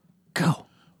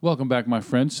Welcome back, my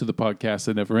friends, to the podcast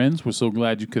that never ends. We're so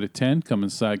glad you could attend. Come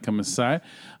inside, come inside.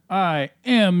 I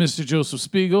am Mr. Joseph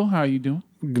Spiegel. How are you doing?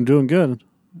 I'm doing good.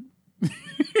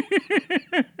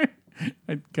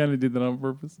 I kind of did that on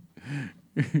purpose.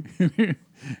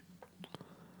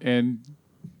 And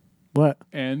what?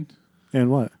 And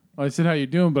what? Well, I said how you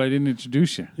doing, but I didn't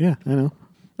introduce you. Yeah, I know.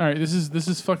 All right, this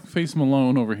is fucking Face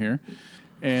Malone over here,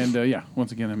 and yeah,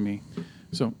 once again, I'm me.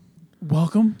 So,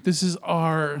 welcome. This is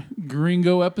our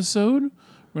Gringo episode.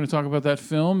 We're going to talk about that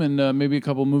film and maybe a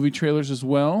couple movie trailers as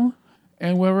well,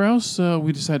 and whatever else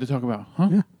we decide to talk about. Huh?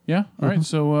 Yeah. Yeah. All right.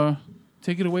 So,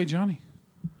 take it away, Johnny.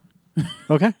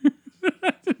 Okay.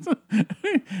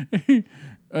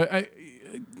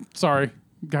 Sorry.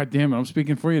 God damn it. I'm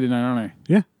speaking for you tonight, aren't I?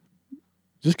 Yeah.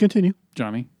 Just continue.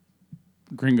 Johnny.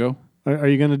 Gringo. Are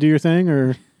you going to do your thing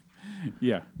or?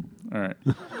 Yeah. All right.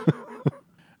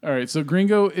 All right. So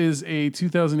Gringo is a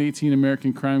 2018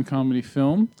 American crime comedy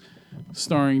film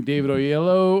starring David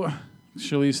Oyelowo,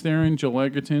 Charlize Theron, Joel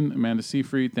Edgerton, Amanda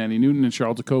Seyfried, Danny Newton, and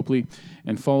Charlton Copley,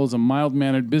 and follows a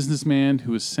mild-mannered businessman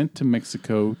who is sent to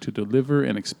Mexico to deliver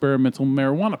an experimental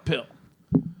marijuana pill.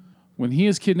 When he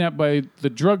is kidnapped by the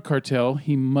drug cartel,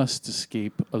 he must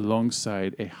escape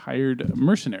alongside a hired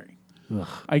mercenary. Ugh.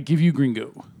 I give you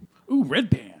Gringo. Ooh, red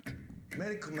band.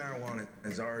 Medical marijuana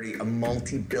is already a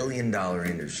multi-billion-dollar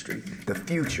industry. The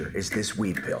future is this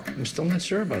weed pill. I'm still not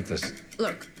sure about this.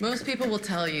 Look, most people will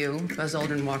tell you Buzz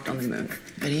Aldrin walked on the moon.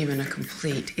 But even a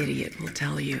complete idiot will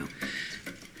tell you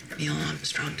Neil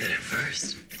Armstrong did it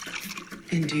first.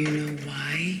 And do you know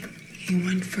why he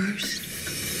went first?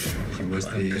 He was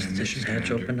the ignition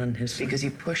hatch open on his... Because he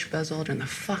pushed Buzz Aldrin the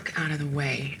fuck out of the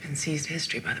way and seized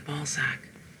history by the ball sack.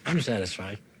 I'm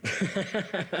satisfied.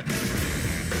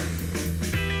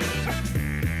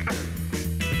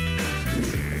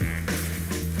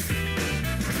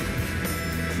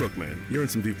 Look, man, you're in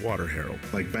some deep water, Harold.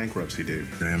 Like bankruptcy, dude.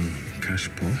 Damn, cash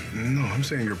poor? No, I'm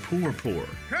saying you're poor.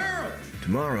 Harold!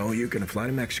 Tomorrow, you're gonna fly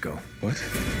to Mexico. What?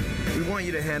 We want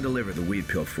you to hand-deliver the weed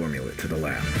pill formula to the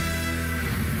lab.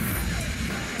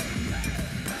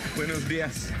 Buenos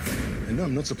dias. I know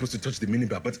I'm not supposed to touch the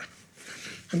minibar, but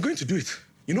I'm going to do it.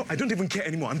 You know, I don't even care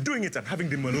anymore. I'm doing it. I'm having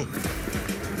the mano.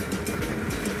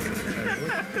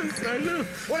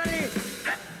 What I need?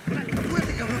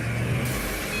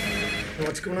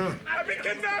 What's going on? I've been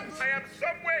kidnapped! I am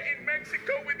somewhere in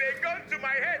Mexico with a gun to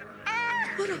my head.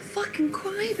 Ah! What a fucking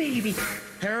crybaby.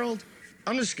 Harold,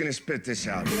 I'm just gonna spit this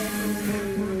out.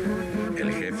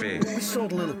 El Jefe. We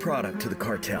sold a little product to the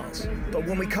cartels, but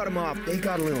when we cut them off, they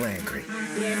got a little angry. What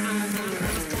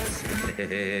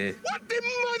the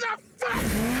motherfucker?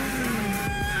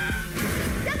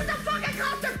 This is a fucking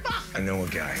clusterfuck! I know a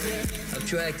guy. I'll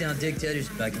track down dictators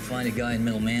if I can find a guy in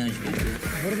middle management.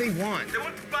 What do they want? They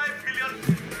want 5 million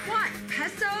What,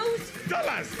 pesos?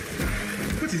 dollars.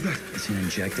 What is that? It's an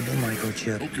injectable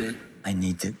microchip. Okay. I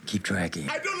need to keep tracking.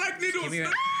 I don't like needles. You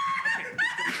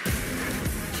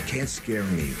can't scare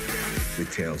me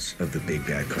with tales of the big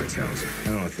bad cartels. I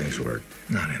know how things work.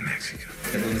 Not in Mexico.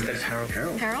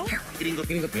 Harold? Gringo.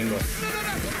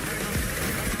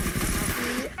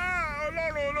 Ah,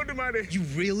 no, madre. You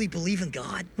really believe in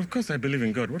God? Of course I believe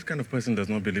in God. What kind of person does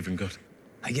not believe in God?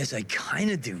 I guess I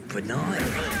kind of do, but not.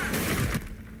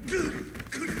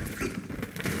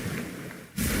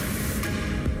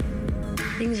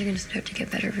 Things are gonna start to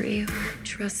get better for you.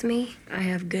 Trust me, I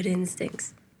have good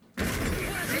instincts.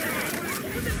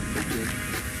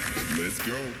 Let's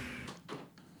go.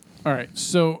 All right,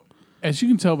 so as you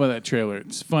can tell by that trailer,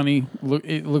 it's funny.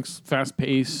 It looks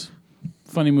fast-paced.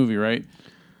 Funny movie, right?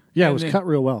 Yeah, And it was then- cut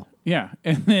real well. Yeah,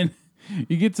 and then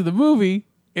you get to the movie,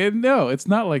 and no, it's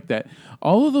not like that.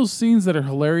 All of those scenes that are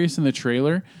hilarious in the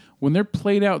trailer, when they're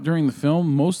played out during the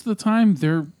film, most of the time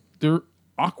they're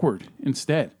awkward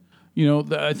instead. You know,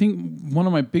 I think one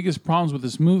of my biggest problems with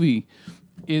this movie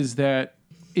is that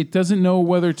it doesn't know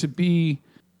whether to be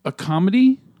a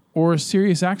comedy or a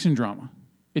serious action drama.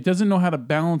 It doesn't know how to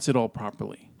balance it all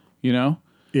properly, you know?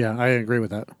 Yeah, I agree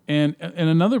with that. And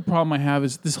another problem I have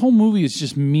is this whole movie is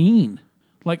just mean.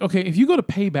 Like, okay, if you go to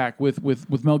Payback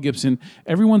with Mel Gibson,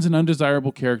 everyone's an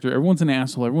undesirable character, everyone's an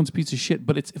asshole, everyone's a piece of shit,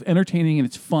 but it's entertaining and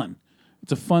it's fun.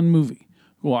 It's a fun movie.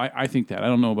 Well, I think that. I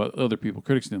don't know about other people.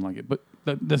 Critics didn't like it, but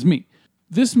that's me.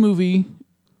 This movie,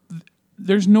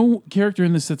 there's no character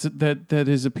in this that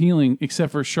is appealing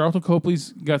except for Charlton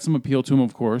Copley's got some appeal to him,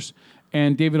 of course,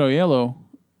 and David Oyelowo,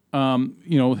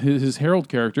 you know, his Harold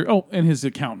character. Oh, and his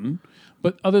accountant.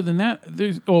 But other than that,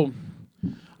 there's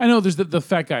I know there's the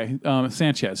fat guy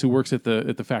Sanchez who works at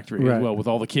the factory as well with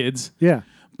all the kids. Yeah,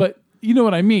 but you know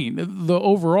what I mean. The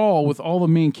overall with all the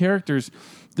main characters,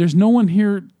 there's no one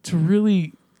here to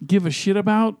really give a shit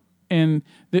about. And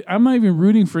I'm not even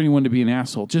rooting for anyone to be an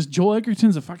asshole. Just Joel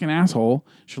Edgerton's a fucking asshole.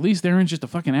 Charlize Theron's just a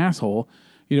fucking asshole.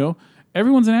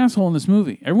 Everyone's an asshole in this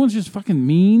movie. Everyone's just fucking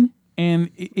mean,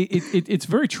 and it's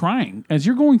very trying. As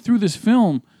you're going through this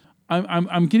film,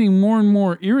 I'm getting more and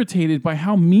more irritated by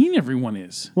how mean everyone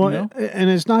is. Well, and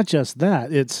it's not just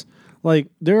that. It's like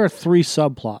there are 3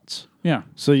 subplots. Yeah.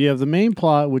 So you have the main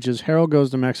plot, which is Harold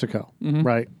goes to Mexico, Mm-hmm.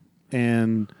 right?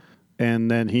 And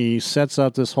then he sets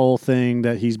up this whole thing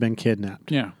that he's been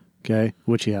kidnapped. Yeah. Okay,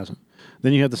 which he hasn't.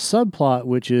 Then you have the subplot,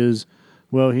 which is,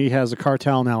 well, he has a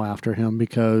cartel now after him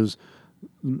because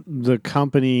the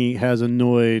company has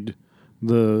annoyed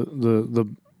the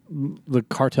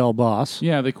cartel boss.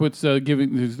 Yeah, they quit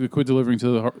delivering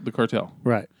to the cartel.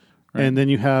 Right. And then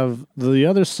you have the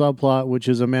other subplot, which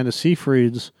is Amanda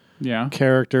Seyfried's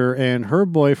character and her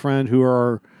boyfriend, who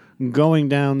are going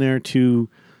down there to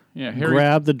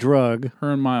grab the drug.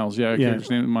 Her and Miles,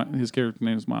 his character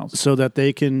name is Miles. So that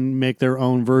they can make their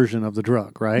own version of the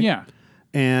drug, right? Yeah.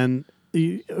 And,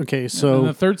 okay, so... And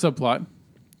the third subplot.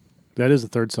 That is the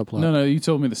third subplot. No, you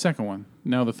told me the second one.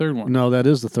 Now the third one. No, that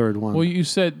is the third one. Well, you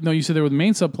said there were the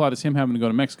main subplot is him having to go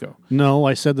to Mexico. No,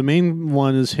 I said the main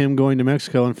one is him going to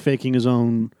Mexico and faking his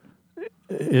own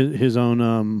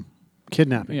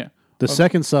kidnapping. Yeah. The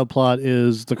second subplot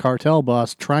is the cartel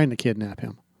boss trying to kidnap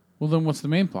him. Well, then what's the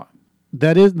main plot?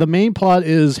 That is the main plot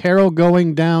is Harold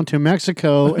going down to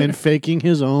Mexico and faking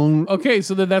his own. Okay,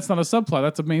 so then that's not a subplot.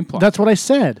 That's a main plot. That's what I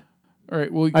said. All right.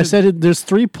 Well, I said there's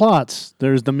 3 plots.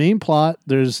 There's the main plot.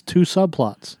 There's 2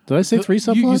 subplots. Did I say 3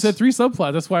 subplots? You said 3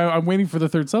 subplots. That's why I'm waiting for the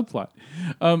third subplot.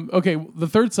 Okay, the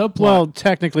third subplot. Well,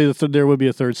 technically, there would be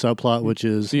a third subplot, which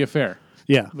is the affair.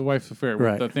 Yeah, the wife's affair with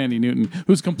right. Thandie Newton,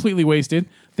 who's completely wasted.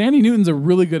 Thandie Newton's a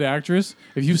really good actress.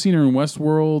 If you've seen her in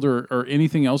Westworld or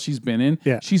anything else she's been in,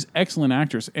 she's an excellent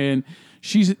actress, and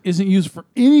she isn't used for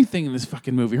anything in this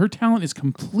fucking movie. Her talent is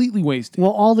completely wasted.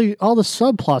 Well, all the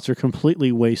subplots are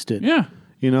completely wasted. Yeah.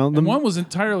 And one was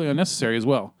entirely unnecessary as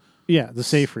well. Yeah, the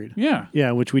Seyfried.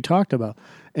 Yeah, which we talked about,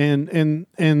 and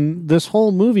this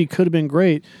whole movie could have been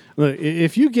great. Look,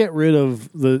 if you get rid of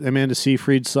the Amanda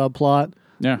Seyfried subplot,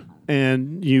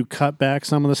 and you cut back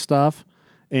some of the stuff,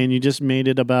 and you just made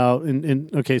it about,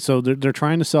 okay, so they're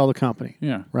trying to sell the company,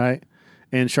 right,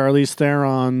 and Charlize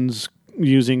Theron's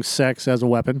using sex as a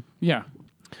weapon,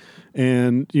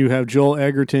 and you have Joel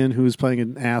Edgerton, who's playing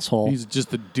an asshole. He's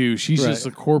just a douche. He's just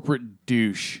a corporate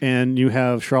douche. And you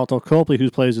have Charlton Copley, who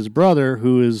plays his brother,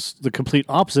 who is the complete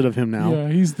opposite of him now. Yeah,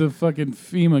 he's the fucking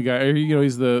FEMA guy.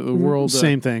 He's the world...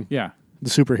 Same thing. Yeah. The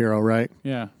superhero, right?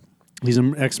 Yeah. He's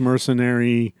an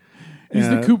ex-mercenary. He's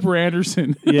the Cooper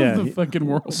Anderson of the fucking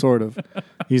world. Sort of.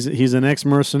 He's an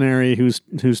ex-mercenary who's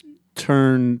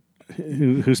turned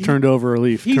over a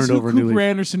leaf. He's turned who over a new Cooper leaf.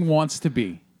 Anderson wants to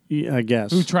be. Yeah, I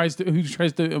guess. Who tries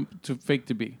to fake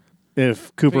to be.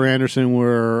 If Cooper Anderson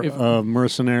were a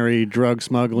mercenary drug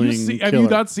smuggling killer. Have you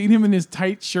not seen him in his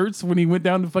tight shirts when he went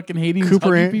down to fucking Haiti and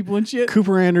hugging people and shit?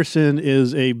 Cooper Anderson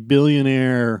is a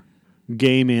billionaire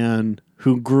gay man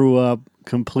who grew up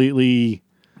completely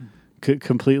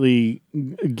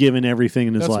given everything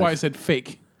in his life. That's why I said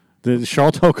fake. The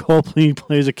Charlton Copley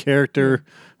plays a character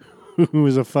who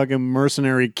is a fucking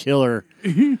mercenary killer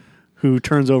who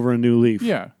turns over a new leaf.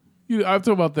 Yeah. I'm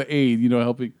talking about the aid,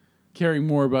 helping, caring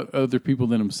more about other people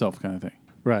than himself kind of thing.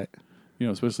 Right.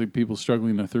 Especially people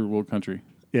struggling in a third world country.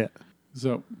 Yeah.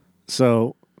 So,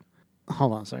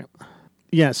 hold on a second.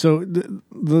 Yeah, so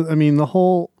the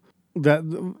whole that's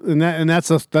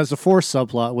the fourth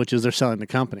subplot, which is they're selling the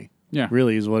company. Yeah.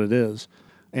 Really is what it is.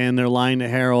 And they're lying to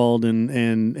Harold,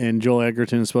 and Joel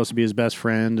Edgerton is supposed to be his best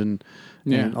friend, and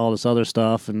all this other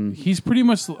stuff. And he's pretty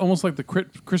much almost like the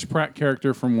Chris Pratt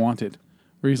character from Wanted,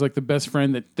 where he's like the best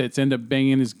friend that's end up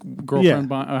banging his girlfriend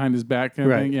behind his back kind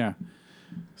of thing. Yeah.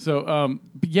 So,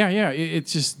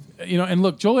 it's just, and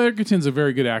look, Joel Edgerton's a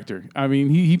very good actor. I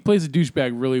mean, he plays a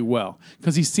douchebag really well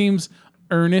because he seems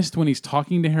earnest when he's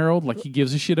talking to Harold, like he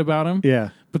gives a shit about him.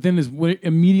 Yeah. But then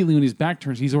immediately when his back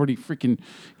turns, he's already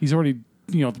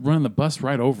running the bus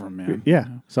right over him, man. Yeah.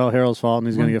 It's all Harold's fault, and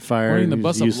he's going to get fired. Running the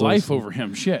bus of life over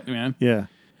him. Shit, man. Yeah.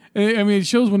 I mean, it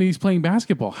shows when he's playing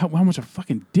basketball how much a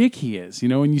fucking dick he is,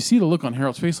 and you see the look on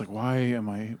Harold's face, like,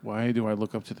 why do I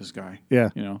look up to this guy?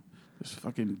 Yeah. This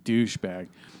fucking douchebag.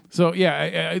 So,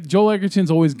 Joel Edgerton's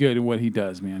always good at what he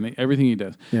does, man. Everything he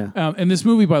does. Yeah. And this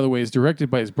movie, by the way, is directed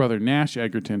by his brother, Nash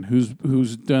Edgerton,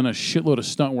 who's done a shitload of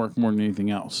stunt work more than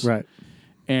anything else. Right.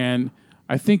 And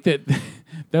I think that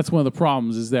that's one of the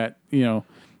problems is that,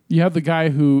 you have the guy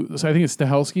so I think it's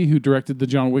Stahelski, who directed the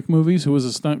John Wick movies, who was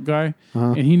a stunt guy,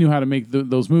 and he knew how to make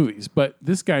those movies. But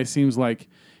this guy seems like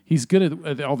He's good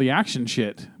at all the action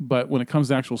shit, but when it comes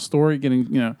to actual story,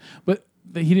 but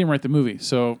he didn't write the movie,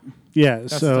 so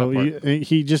so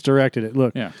he just directed it.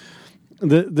 Look,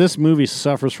 this movie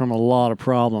suffers from a lot of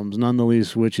problems, none the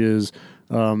least which is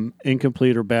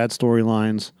incomplete or bad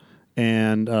storylines,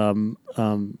 and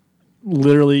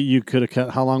literally you could have cut.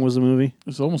 How long was the movie?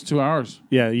 It's almost 2 hours.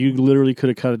 Yeah, you literally could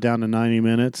have cut it down to 90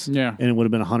 minutes. Yeah, and it would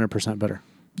have been 100% better.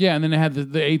 Yeah, and then it had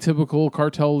the atypical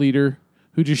cartel leader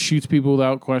who just shoots people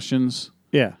without questions.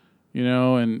 Yeah.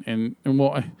 And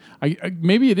well, I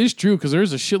maybe it is true because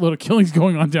there's a shitload of killings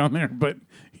going on down there, but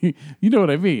you know what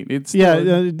I mean. It's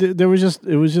it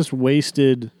was just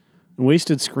wasted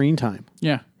screen time.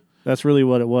 Yeah, that's really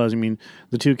what it was. I mean,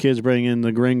 the two kids bring in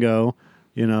the Gringo,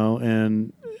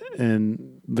 and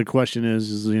the question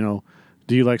is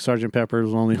do you like Sgt. Pepper's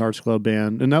Lonely Hearts Club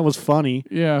Band? And that was funny.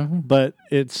 Yeah, but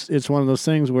it's one of those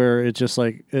things where it's just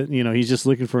like he's just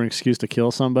looking for an excuse to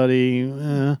kill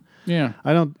somebody. Yeah,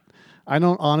 I don't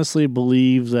honestly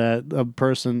believe that a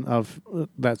person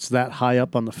that's that high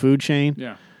up on the food chain,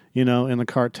 in the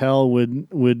cartel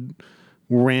would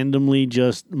randomly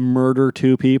just murder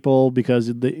two people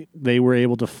because they were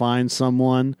able to find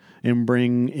someone and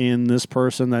bring in this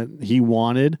person that he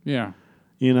wanted. Yeah,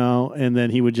 and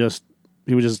then he would just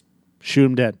shoot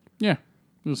him dead. Yeah,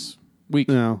 it was weak.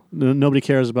 Nobody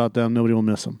cares about them. Nobody will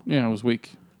miss them. Yeah, it was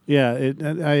weak. Yeah,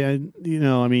 I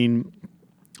mean,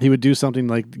 he would do something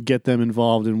like get them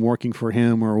involved in working for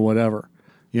him or whatever,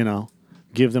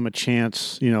 give them a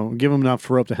chance, give them enough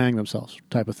rope to hang themselves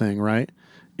type of thing, right?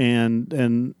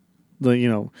 And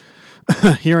the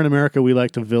here in America we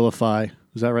like to vilify.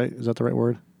 Is that right? Is that the right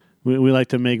word? We like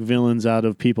to make villains out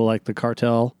of people like the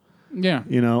cartel. Yeah,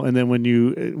 and then when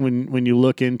you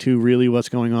look into really what's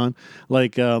going on,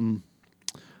 like,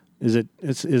 is it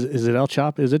El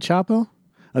Chapo? Is it Chapo?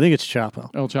 I think it's Chapo.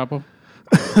 El Chapo,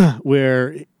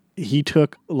 where he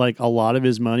took like a lot of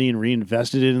his money and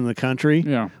reinvested it in the country.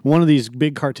 Yeah, one of these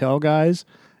big cartel guys,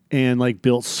 and like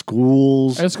built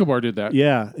schools. Escobar did that.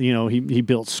 Yeah, he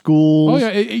built schools. Oh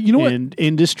yeah, and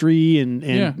industry and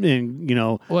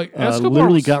like Escobar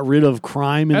literally got rid of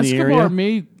crime in the area. Escobar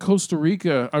made Costa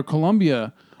Rica or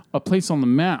Colombia a place on the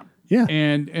map. Yeah,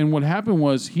 and what happened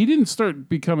was he didn't start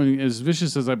becoming as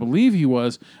vicious as I believe he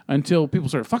was until people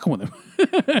started fucking with him.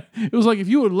 It was like if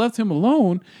you had left him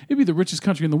alone, it'd be the richest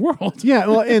country in the world. Yeah,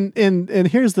 well, and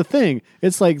here's the thing: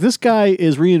 it's like this guy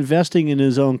is reinvesting in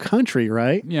his own country,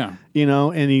 right? Yeah,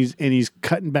 and he's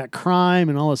cutting back crime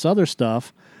and all this other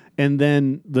stuff, and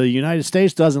then the United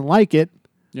States doesn't like it.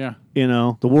 Yeah,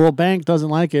 the World Bank doesn't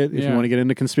like it. If you want to get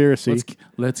into conspiracy,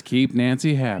 let's keep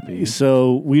Nancy happy.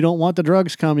 So we don't want the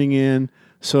drugs coming in.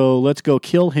 So let's go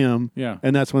kill him. Yeah,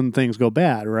 and that's when things go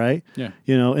bad, right? Yeah,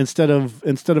 instead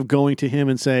of going to him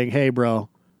and saying, "Hey, bro,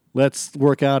 let's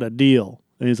work out a deal,"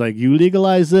 and he's like, "You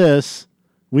legalize this,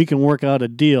 we can work out a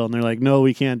deal," and they're like, "No,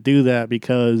 we can't do that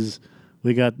because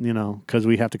we got because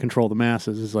we have to control the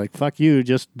masses." It's like, "Fuck you,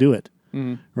 just do it,"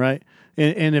 right?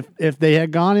 And if they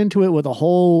had gone into it with a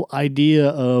whole idea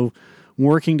of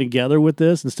working together with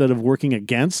this instead of working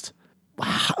against,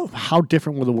 how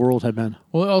different would the world have been?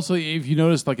 Well, also, if you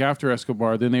notice, like after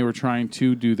Escobar, then they were trying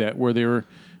to do that where they were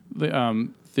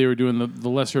doing the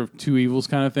lesser of two evils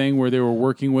kind of thing, where they were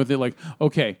working with it. Like,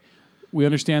 okay, we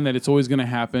understand that it's always going to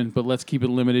happen, but let's keep it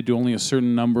limited to only a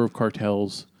certain number of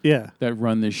cartels. Yeah, that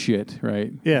run this shit,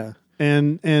 right? Yeah,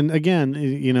 and again,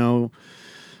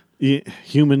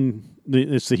 human.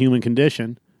 It's the human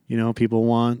condition. People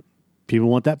want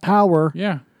that power.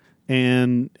 Yeah.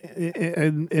 And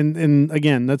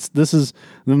again, this is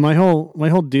my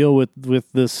whole deal with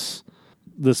this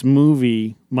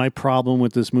movie. My problem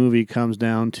with this movie comes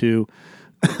down to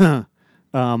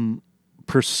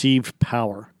perceived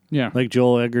power. Yeah. Like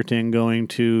Joel Edgerton going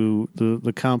to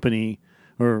the company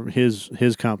or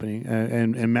his company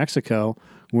in Mexico,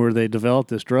 where they developed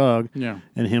this drug, and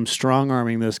him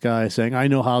strong-arming this guy, saying, "I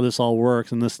know how this all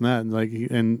works," and this and that, and like,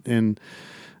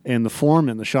 and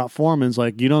the shop foreman's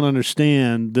like, "You don't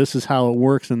understand. This is how it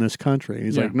works in this country."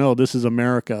 He's like, "No, this is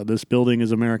America. This building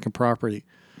is American property.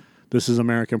 This is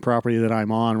American property that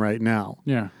I'm on right now."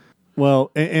 Yeah.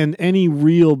 Well, and any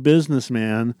real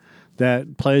businessman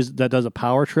that does a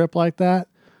power trip like that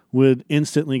would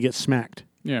instantly get smacked.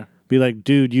 Yeah. Be like,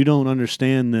 "Dude, you don't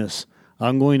understand this.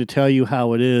 I'm going to tell you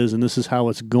how it is, and this is how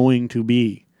it's going to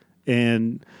be.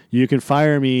 And you can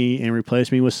fire me and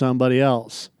replace me with somebody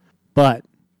else. But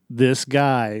this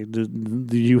guy,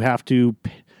 you have to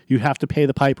pay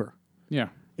the piper. Yeah.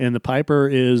 And the piper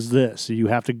is this. You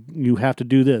have to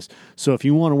do this. So if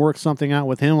you want to work something out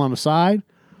with him on the side,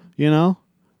 and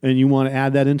you want to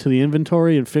add that into the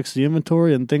inventory and fix the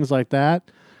inventory and things like that,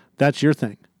 that's your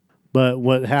thing. But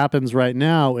what happens right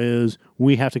now is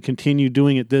we have to continue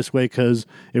doing it this way because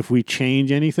if we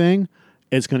change anything,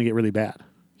 it's going to get really bad.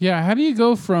 Yeah, how do you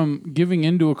go from giving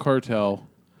into a cartel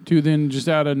to then just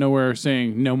out of nowhere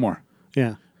saying no more?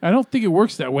 Yeah. I don't think it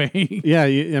works that way. Yeah,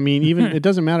 I mean, even it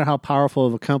doesn't matter how powerful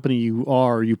of a company you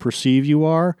are or you perceive you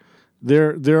are.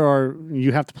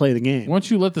 You have to play the game.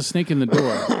 Once you let the snake in the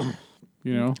door,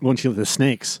 Once you let the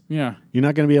snakes. Yeah. You're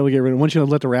not going to be able to get rid of. Once you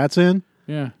let the rats in,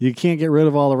 yeah, you can't get rid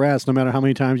of all the rats no matter how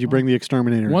many times you bring the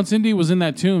exterminator. Once Indy was in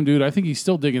that tomb, dude, I think he's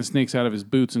still digging snakes out of his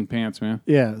boots and pants, man.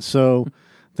 Yeah, so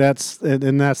that's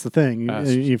the thing.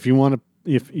 If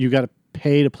you got to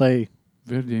pay to play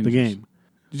the game.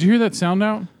 Did you hear that sound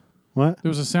out? What? There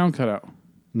was a sound cut out.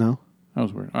 No. That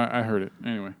was weird. I heard it.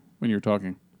 Anyway, when you were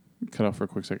talking. Cut off for a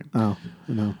quick second. Oh,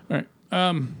 no. All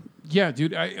right. Yeah,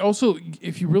 dude. I also,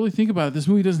 if you really think about it, this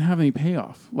movie doesn't have any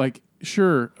payoff. Like,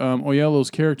 sure,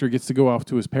 Oyelowo's character gets to go off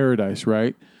to his paradise,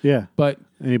 right? Yeah. And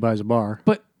he buys a bar.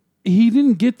 But he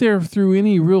didn't get there through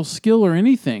any real skill or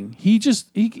anything. He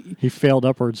failed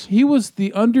upwards. He was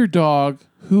the underdog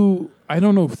who, I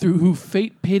don't know, who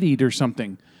fate pitied or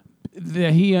something.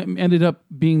 That he ended up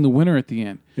being the winner at the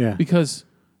end. Yeah. Because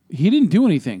he didn't do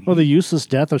anything. Well, the useless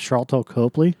death of Charlton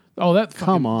Copley. Oh,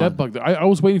 come on. That bugged. I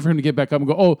was waiting for him to get back up and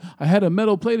go, oh, I had a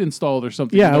metal plate installed or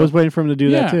something. Yeah, I was waiting for him to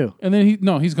do that too. And then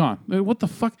he's gone. What the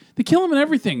fuck? They kill him and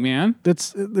everything, man.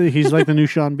 He's like the new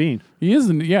Sean Bean. He is.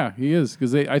 He is.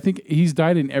 Because I think he's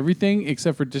died in everything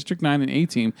except for District 9 and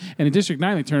A-Team. And in District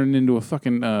 9, they turned him into a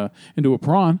fucking, into a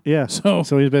prawn. Yeah. So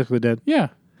he's basically dead. Yeah.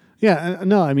 Yeah.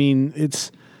 No, I mean,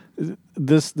 it's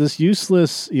this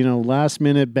useless, last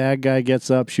minute bad guy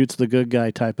gets up, shoots the good guy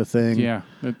type of thing. Yeah.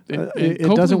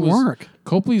 It doesn't work.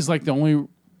 Copley's like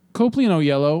Copley and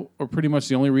Oyelowo are pretty much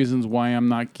the only reasons why I'm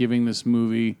not giving this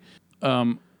movie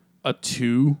a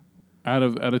 2 out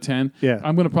of 10. Yeah.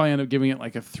 I'm going to probably end up giving it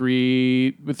like a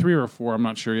 3 or a 4. I'm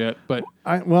not sure yet. But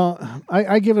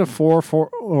I give it a 4 or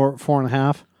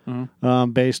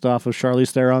 4.5 based off of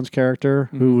Charlize Theron's character,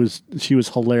 she was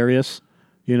hilarious.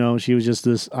 She was just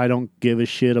this, I don't give a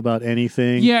shit about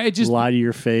anything. Yeah, it just lie to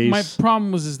your face. My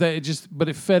problem was that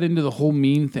it fed into the whole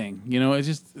mean thing. It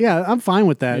just. Yeah, I'm fine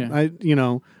with that.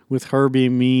 Yeah. With her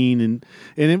being mean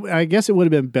I guess it would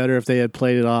have been better if they had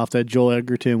played it off that Joel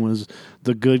Edgerton was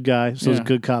the good guy, so it's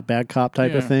good cop, bad cop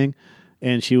type of thing,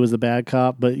 and she was the bad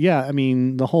cop. But yeah, I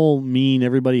mean the whole mean,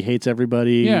 everybody hates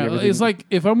everybody. Yeah, it's like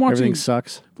if I'm watching everything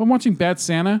sucks. If I'm watching Bad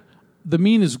Santa. The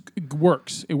mean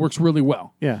works. It works really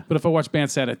well. Yeah. But if I watch Bad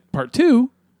Santa Part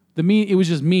 2, it was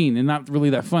just mean and not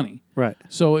really that funny. Right.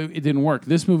 So it didn't work.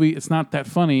 This movie, it's not that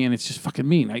funny and it's just fucking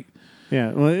mean.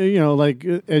 Yeah. Well, like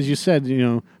as you said,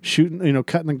 shooting,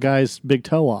 cutting the guy's big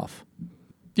toe off.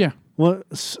 Yeah. Well,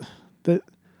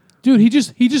 dude, he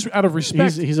just out of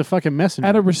respect. He's a fucking messenger.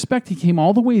 Out of respect, he came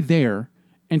all the way there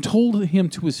and told him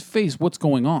to his face what's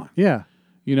going on. Yeah.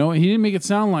 He didn't make it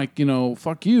sound like,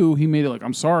 fuck you. He made it like,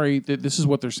 I'm sorry, that this is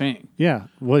what they're saying. Yeah.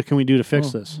 What can we do to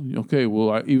fix this? Okay,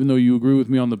 well, even though you agree with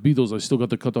me on the Beatles, I still got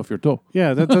to cut off your toe.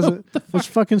 Yeah, that doesn't. That's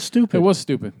fucking stupid. It was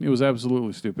stupid. It was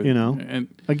absolutely stupid. And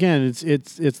again,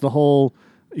 it's the whole.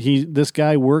 This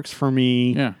guy works for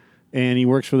me. Yeah. And he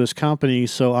works for this company,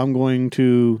 so I'm going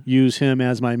to use him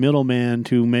as my middleman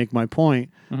to make my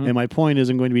point. Mm-hmm. And my point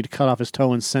isn't going to be to cut off his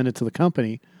toe and send it to the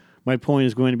company. My point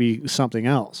is going to be something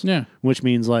else. Yeah. Which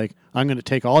means like I'm going to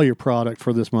take all your product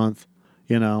for this month,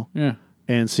 Yeah.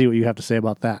 And see what you have to say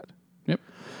about that. Yep.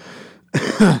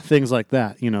 Things like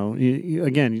that,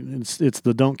 again, it's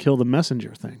the don't kill the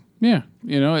messenger thing. Yeah.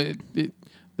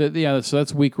 So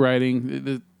that's weak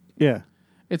writing. Yeah.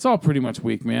 It's all pretty much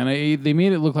weak, man. They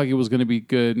made it look like it was going to be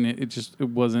good, and it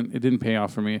wasn't. It didn't pay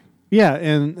off for me. Yeah,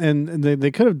 and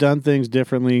they could have done things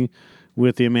differently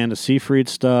with the Amanda Seyfried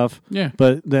stuff. Yeah.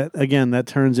 But that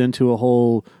turns into a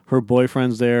whole, her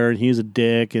boyfriend's there and he's a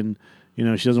dick and, she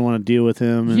doesn't want to deal with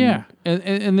him. And yeah.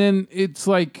 And then it's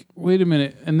like, wait a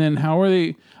minute. And then how are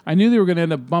they, I knew they were going to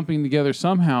end up bumping together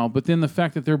somehow, but then the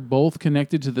fact that they're both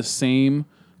connected to the same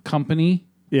company.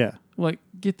 Yeah. Like,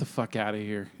 get the fuck out of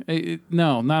here.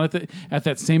 No, not at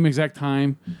that same exact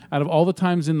time. Out of all the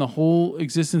times in the whole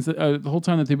existence, the whole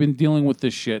time that they've been dealing with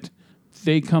this shit,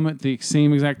 they come at the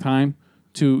same exact time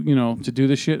to do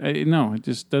this shit. It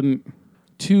just doesn't.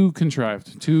 Too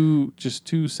contrived. Too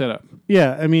set up.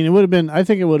 Yeah, I mean, I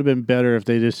think it would have been better if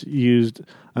they just used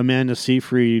Amanda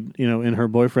Seyfried, and her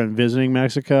boyfriend visiting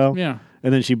Mexico. Yeah.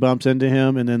 And then she bumps into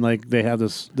him, and then like they have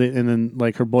this, and then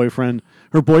like her boyfriend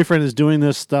is doing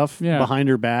this stuff behind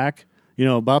her back,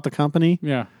 about the company.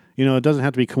 Yeah. It doesn't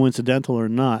have to be coincidental or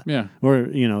not. Yeah. Or,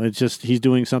 it's just he's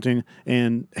doing something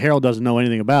and Harold doesn't know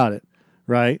anything about it.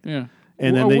 Right? Yeah.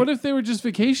 And or then what if they were just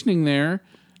vacationing there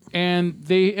And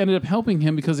they ended up helping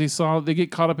him because they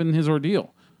get caught up in his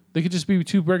ordeal. They could just be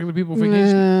two regular people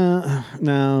vacationing.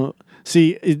 No.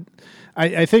 See,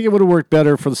 I think it would have worked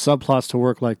better for the subplots to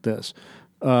work like this.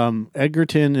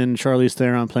 Edgerton and Charlize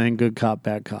Theron playing good cop,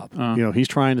 bad cop. He's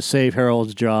trying to save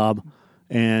Harold's job,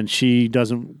 and she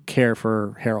doesn't care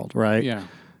for Harold, right? Yeah.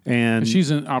 And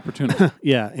she's an opportunist.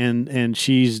 Yeah, and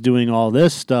she's doing all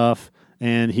this stuff,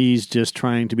 and he's just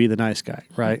trying to be the nice guy,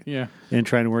 right? Yeah. And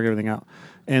trying to work everything out.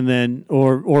 And then,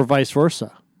 or vice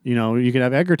versa. You could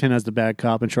have Edgerton as the bad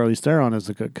cop and Charlize Theron as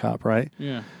the good cop, right?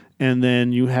 Yeah. And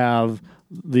then you have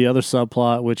the other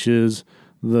subplot, which is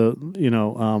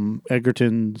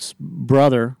Edgerton's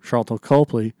brother, Charlton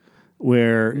Copley,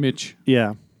 where Mitch.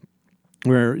 Yeah.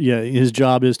 Where his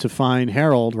job is to find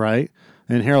Harold, right?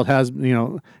 And Harold has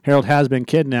been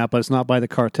kidnapped, but it's not by the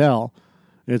cartel.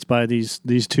 It's by these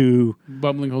two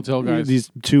bumbling hotel guys.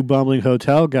 These two bumbling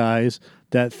hotel guys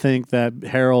that think that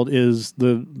Harold is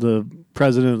the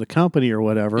president of the company or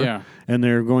whatever. Yeah. And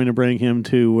they're going to bring him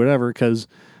to whatever because,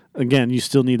 again, you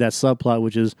still need that subplot,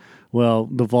 which is, well,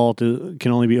 the vault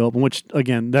can only be open, which,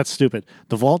 again, that's stupid.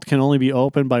 The vault can only be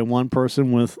opened by one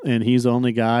person and he's the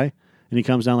only guy, and he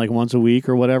comes down like once a week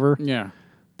or whatever. Yeah.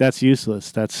 That's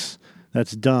useless. That's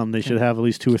dumb. They should have at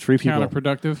least 2 or 3 people.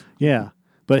 Counterproductive. Yeah.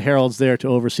 But Harold's there to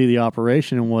oversee the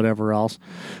operation and whatever else.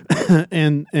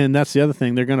 and that's the other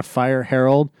thing. They're going to fire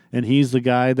Harold, and he's the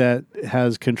guy that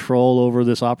has control over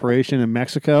this operation in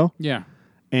Mexico. Yeah.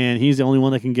 And he's the only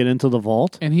one that can get into the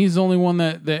vault. And he's the only one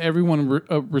that everyone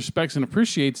respects and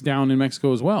appreciates down in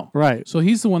Mexico as well. Right. So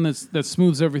he's the one that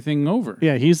smooths everything over.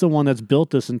 Yeah, he's the one that's built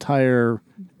this entire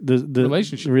the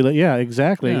relationship. Yeah,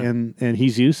 exactly. Yeah. And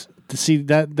he's used to see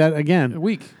that again.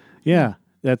 Weak. Yeah.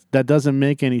 That doesn't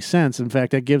make any sense. In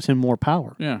fact, that gives him more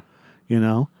power. Yeah.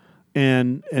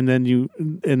 And then you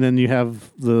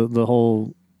have the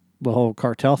whole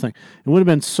cartel thing. It would have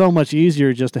been so much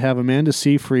easier just to have Amanda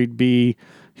Seyfried be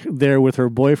there with her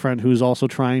boyfriend, who's also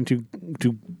trying to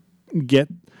get.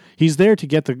 He's there to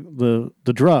get the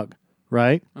drug,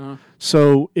 right? Uh-huh.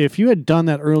 So if you had done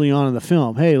that early on in the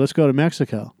film, hey, let's go to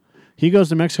Mexico. He goes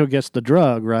to Mexico, gets the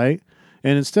drug, right?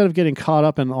 And instead of getting caught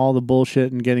up in all the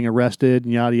bullshit and getting arrested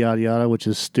and yada, yada, yada, which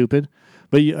is stupid,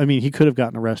 but he could have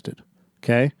gotten arrested,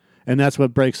 okay? And that's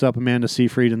what breaks up Amanda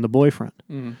Seyfried and the boyfriend.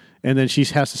 Mm-hmm. And then she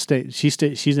has to stay.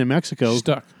 She's in Mexico.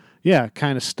 Stuck. Yeah,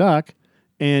 kind of stuck.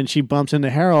 And she bumps into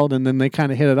Harold, and then they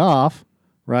kind of hit it off,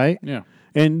 right? Yeah.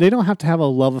 And they don't have to have a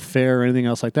love affair or anything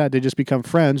else like that. They just become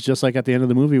friends, just like at the end of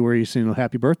the movie where you see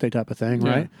happy birthday type of thing,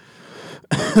 right?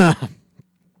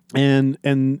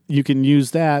 And you can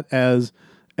use that as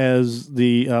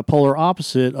the polar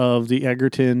opposite of the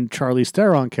Edgerton Charlize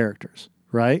Theron characters,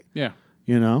 right? Yeah.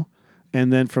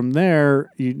 And then from there,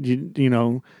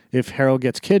 if Harold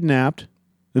gets kidnapped,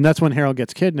 then that's when Harold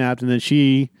gets kidnapped, and then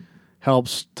she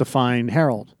helps to find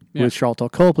Harold with Charlton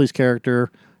Copley's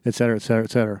character, et cetera, et cetera,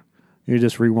 et cetera. You're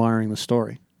just rewiring the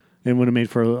story. I think it would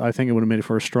have made it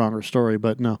for a stronger story,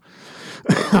 but no.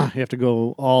 You have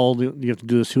to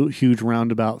do this huge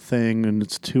roundabout thing, and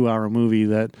it's a 2-hour movie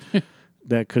that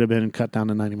could have been cut down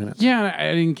to 90 minutes. Yeah,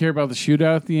 I didn't care about the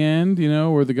shootout at the end,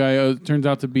 where the guy turns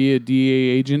out to be a DEA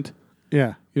agent.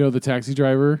 Yeah. The taxi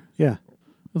driver. Yeah.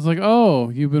 I was like, oh,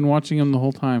 you've been watching him the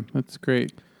whole time. That's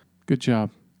great. Good job.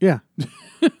 Yeah.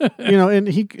 And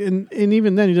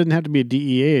even then he doesn't have to be a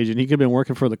DEA agent. He could have been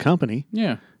working for the company.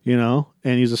 Yeah.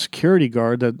 And he's a security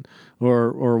guard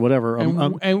or whatever.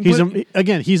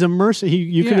 He's a mercenary.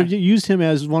 You could have used him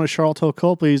as one of Charlton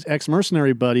Copley's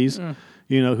ex-mercenary buddies,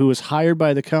 who was hired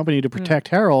by the company to protect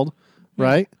Harold,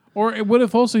 right? Or what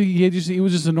if also he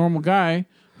was just a normal guy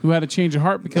who had a change of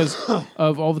heart because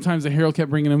of all the times that Harold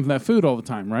kept bringing him that food all the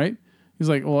time, right? He's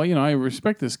like, well, I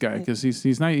respect this guy because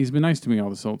he's nice. He's been nice to me all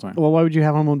this whole time. Well, why would you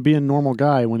have him be a normal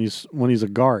guy when he's a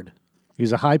guard?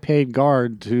 He's a high-paid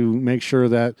guard to make sure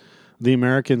that the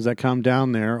Americans that come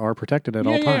down there are protected at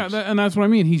all times. Yeah, and that's what I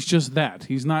mean. He's just that.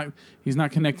 He's not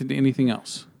connected to anything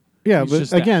else. Yeah,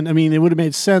 but again, it would have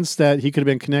made sense that he could have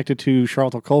been connected to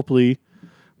Charlton Copley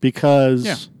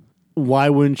because why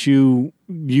wouldn't you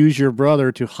use your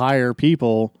brother to hire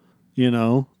people,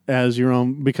 as your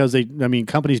own? Because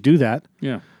companies do that.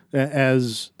 Yeah.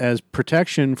 As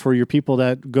protection for your people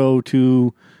that go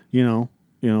to,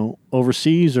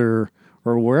 overseas or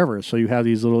wherever. So you have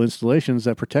these little installations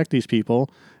that protect these people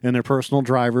and their personal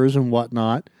drivers and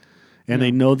whatnot. And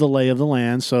they know the lay of the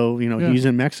land. So, he's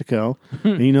in Mexico.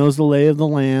 And he knows the lay of the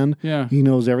land. Yeah. He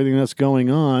knows everything that's going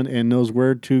on and knows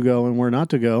where to go and where not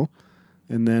to go.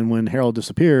 And then when Harold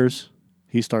disappears,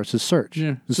 he starts his search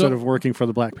instead of working for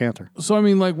the Black Panther. So,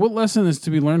 what lesson is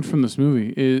to be learned from this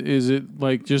movie? Is it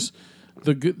just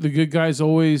the good guys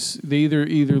always they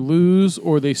either lose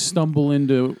or they stumble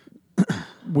into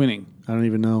winning. I don't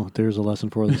even know if there's a lesson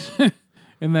for this.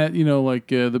 And that,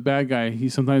 the bad guy,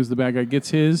 sometimes the bad guy gets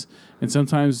his, and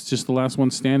sometimes just the last one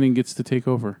standing gets to take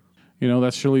over.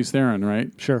 That's Charlize Theron,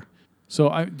 right? Sure. So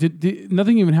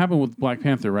nothing even happened with Black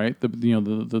Panther, right?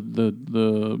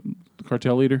 The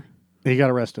cartel leader. He got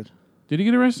arrested. Did he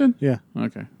get arrested? Yeah.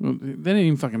 Okay. Well, that didn't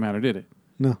even fucking matter, did it?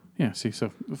 No. Yeah. See,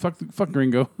 so fuck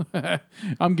Gringo.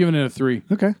 I'm giving it a 3.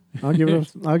 Okay. I'll give it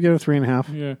a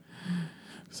 3.5. Yeah.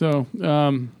 So,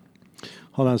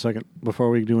 hold on a second before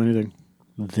we do anything.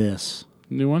 This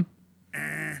new one.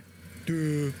 1,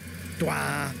 2, 3,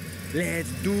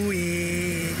 let's do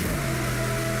it.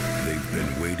 They've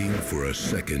been waiting for a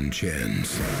second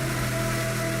chance,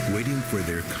 waiting for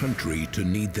their country to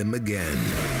need them again.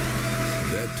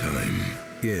 That time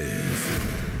is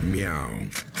meow.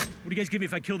 What do you guys give me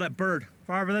if I kill that bird?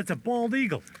 Farver, that's a bald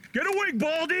eagle. Get away,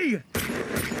 Baldy!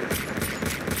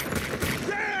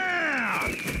 Yeah!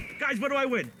 Guys, what do I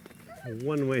win? A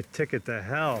one-way ticket to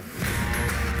hell.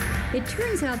 It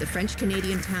turns out the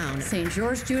French-Canadian town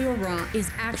Saint-Georges-du-Laurent is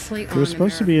actually on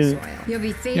supposed to be American soil. You'll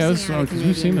be facing out a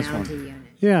we've seen Canadian this Mountie one. unit.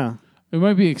 Yeah. It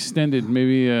might be extended.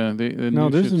 Maybe no.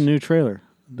 There's a new trailer.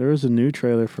 There is a new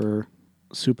trailer for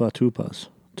Supa Tupas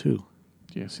 2.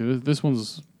 Yeah. See, this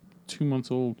one's 2 months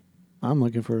old. I'm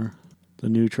looking for the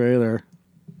new trailer.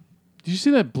 Did you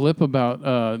see that blip about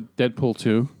Deadpool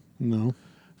 2? No.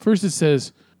 First it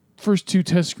says, first 2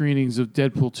 test screenings of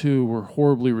Deadpool 2 were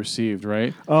horribly received,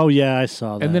 right? Oh, yeah, I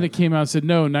saw that. And then it came out and said,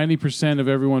 no, 90% of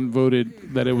everyone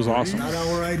voted that it was awesome. Not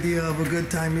our idea of a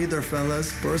good time either,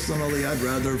 fellas. Personally, I'd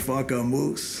rather fuck a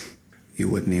moose. You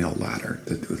would need a ladder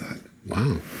to do that.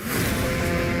 Wow.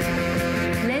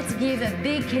 Let's give a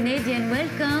big Canadian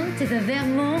welcome to the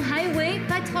Vermont Highway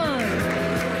Patrol.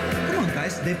 Come on,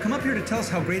 guys. They've come up here to tell us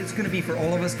how great it's going to be for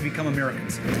all of us to become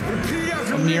Americans. Repeat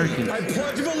after me. I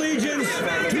pledge allegiance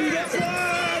to the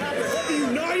flag of the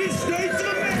United States of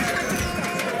America.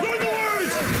 Learn the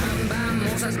words.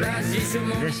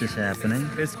 This is happening.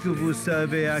 Est-ce que vous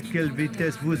savez à quelle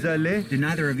vitesse vous allez? Do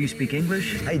neither of you speak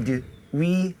English? I do.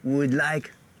 We would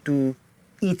like to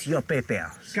eat your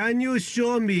papers. Can you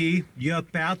show me your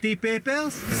party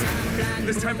papers?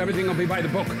 This time everything will be by the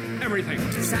book. Everything.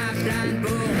 What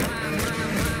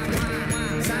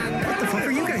the fuck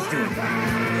are you guys doing?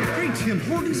 Hey, Tim,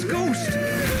 Horton's ghost.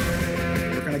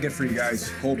 What can I get for you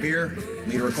guys? Whole beer,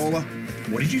 liter of cola.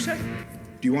 What did you say?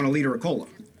 Do you want a liter of cola?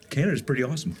 Canada's pretty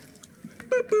awesome.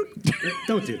 Boop, boop.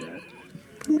 Don't do that.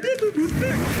 Boop, boop, boop, boop,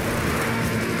 boop.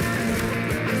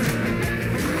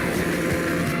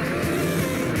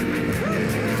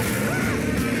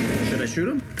 Should I shoot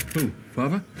him? Who?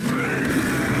 Father?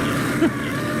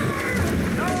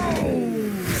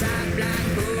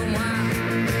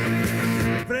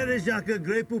 Frère Jacques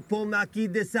Grey pour Paul Marquis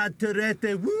de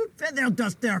Saturette. Feather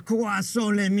Duster,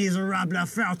 Croissant, Les Miserables,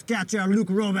 First Catcher, Luke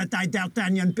Robitaille,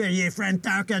 D'Artagnan, Perrier, Friend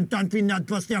Tarkenton, Peanut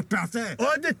Buster, Parfait.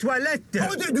 Eau de toilette.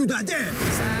 Eau de doudadé.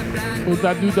 Eau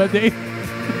de doudadé.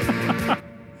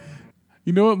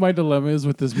 You know what my dilemma is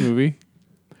with this movie?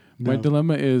 No. My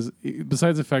dilemma is,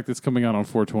 besides the fact that it's coming out on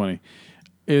 4/20,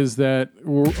 is that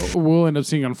we'll end up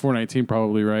seeing it on 4/19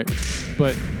 probably, right?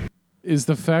 But is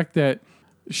the fact that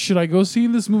should I go see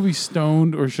this movie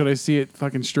stoned or should I see it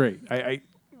fucking straight?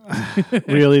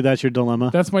 Really, that's your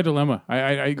dilemma? That's my dilemma.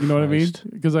 You know what I mean?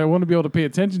 Because I want to be able to pay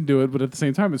attention to it, but at the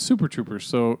same time, it's Super Troopers.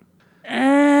 So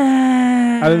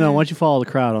I don't know. Why don't you follow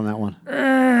the crowd on that one?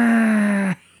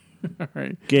 All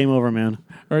right. Game over, man.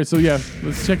 All right, so yeah,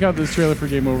 let's check out this trailer for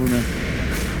Game Over, man.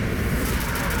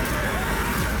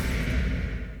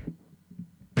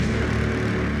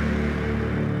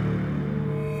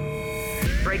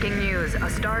 Breaking news. A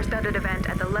star-studded event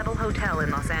at the Level Hotel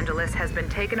in Los Angeles has been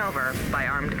taken over by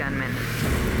armed gunmen.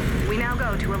 We now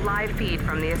go to a live feed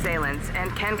from the assailants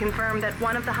and can confirm that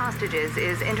one of the hostages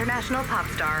is international pop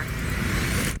star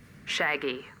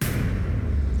Shaggy.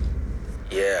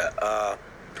 Yeah,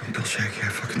 Don't kill Shaggy. I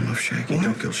fucking love Shaggy. What?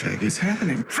 Don't kill Shaggy. It's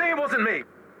happening. Say it wasn't me.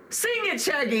 Sing it,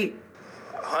 Shaggy!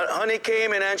 Honey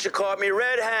came and she caught me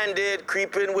red-handed,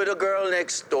 creeping with a girl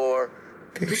next door.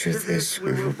 Picture this,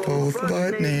 we were both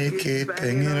butt naked,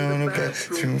 banging on a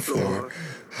bathroom floor.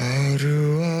 How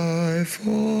do I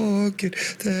forget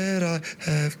that I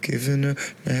have given her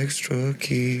an extra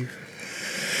key?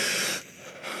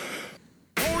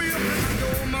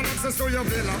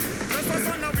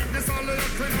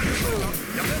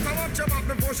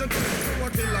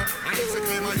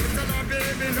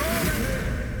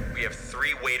 We have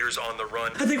 3 waiters on the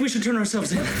run. I think we should turn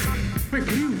ourselves in. Wait,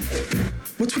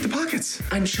 what's with the pockets?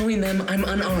 I'm showing them I'm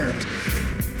unarmed.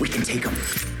 We can take them.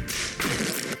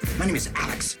 My name is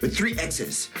Alex, with 3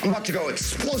 X's. I'm about to go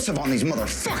explosive on these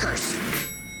motherfuckers.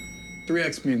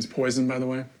 3X means poison, by the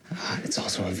way. It's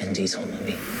also a Vin Diesel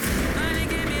movie.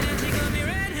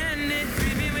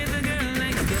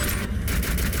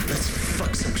 Let's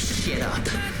fuck some shit up.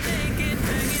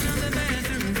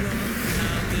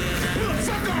 Who the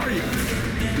fuck are you?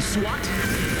 You SWAT?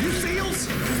 You SEALs?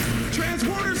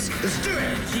 Transporters? Let's do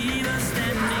it.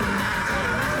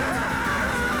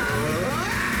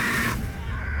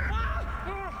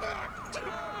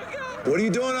 What are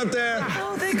you doing up there?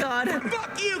 Oh, thank God.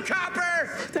 Fuck you, copper!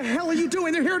 What the hell are you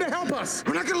doing? They're here to help us.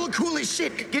 We're not gonna look cool as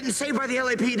shit getting saved by the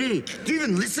LAPD. Do you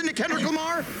even listen to Kendrick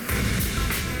Lamar?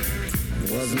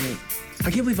 Wasn't it?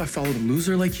 I can't believe I followed a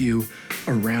loser like you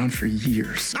around for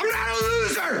years. I'm not a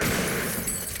loser!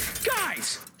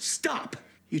 Guys, stop.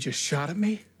 You just shot at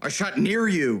me? I shot near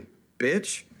you,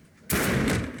 bitch.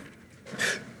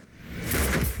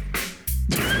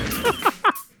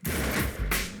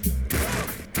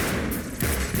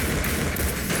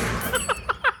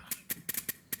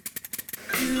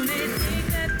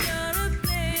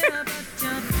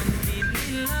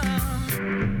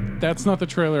 That's not the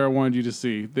trailer I wanted you to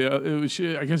see.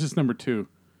 I guess it's number 2.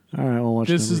 All right, we'll watch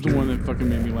this. Is the two. one that fucking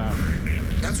made me laugh.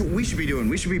 That's what we should be doing.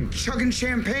 We should be chugging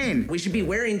champagne. We should be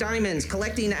wearing diamonds,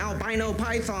 collecting albino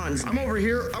pythons. I'm over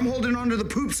here. I'm holding onto the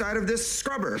poop side of this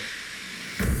scrubber.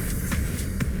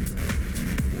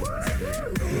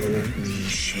 Holy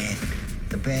shit.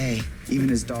 The Bay. Even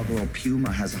his doggerel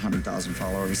Puma has 100,000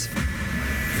 followers.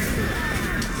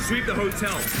 Sweep the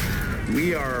hotel.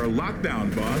 We are locked down,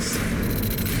 boss.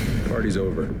 Party's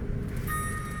over.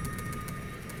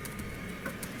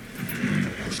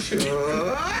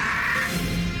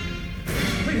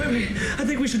 Wait. I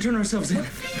think we should turn ourselves in.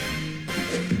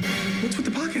 What's with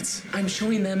the pockets? I'm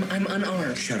showing them I'm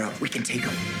unarmed. Shut up. We can take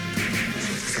them.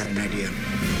 Got an idea.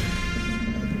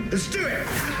 Let's do it!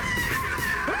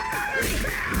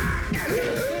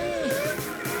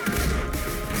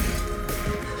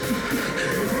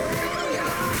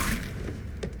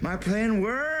 My plan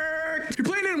worked! Your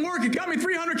plan didn't work. It got me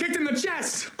 300 kicked in the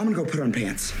chest. I'm gonna go put on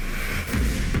pants.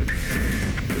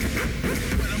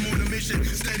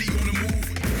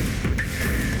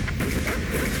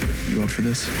 You up for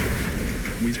this?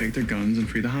 We take their guns and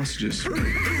free the hostages.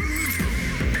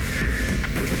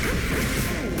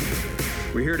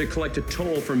 We're here to collect a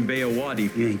toll from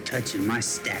Bayawadi. You ain't touching my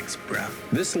stacks, bro.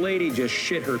 This lady just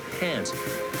shit her pants.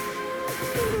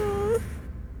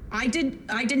 I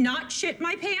did not shit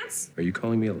my pants. Are you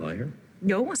calling me a liar?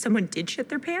 No, someone did shit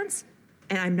their pants,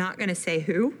 and I'm not gonna say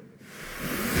who.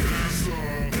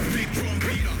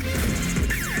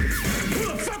 Who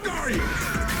the fuck are you?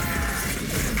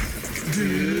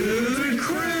 Dude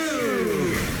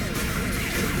Crew!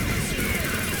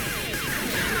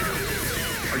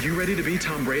 Are you ready to be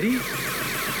Tom Brady?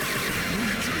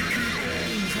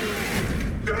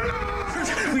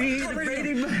 We the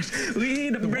Brady Bunch. We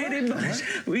the Brady Bunch.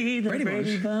 We the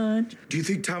Brady Bunch. Do you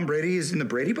think Tom Brady is in the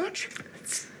Brady Bunch?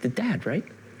 It's the dad, right?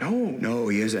 No,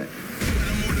 he isn't.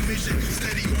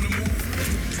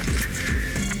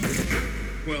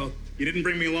 Well, you didn't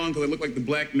bring me along because I look like the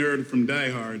black nerd from Die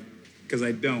Hard, because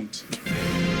I don't.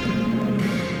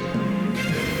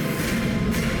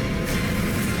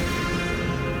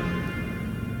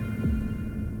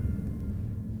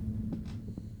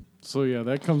 So yeah,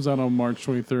 that comes out on March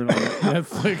 23rd on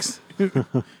Netflix.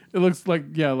 It looks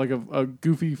like a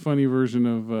goofy, funny version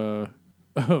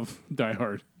of Die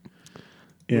Hard.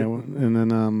 Yeah, and then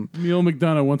Neil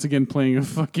McDonough once again playing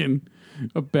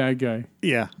a bad guy.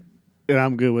 Yeah, and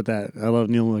I'm good with that. I love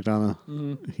Neil McDonough.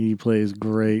 Mhm. He plays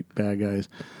great bad guys.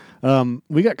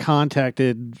 We got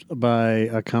contacted by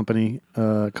a company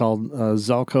called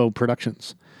Zalco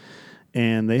Productions,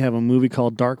 and they have a movie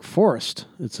called Dark Forest.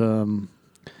 It's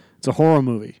a horror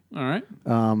movie. All right.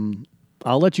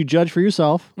 I'll let you judge for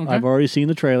yourself. Okay. I've already seen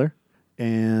the trailer,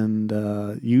 and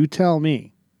you tell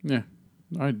me. Yeah,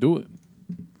 all right, do it.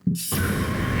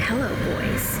 Hello,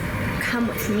 boys. Come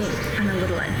with me on a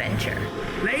little adventure.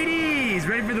 Ladies,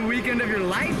 ready for the weekend of your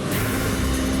life?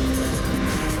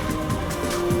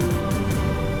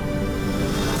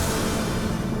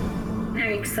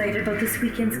 Are you excited about this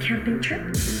weekend's camping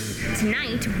trip?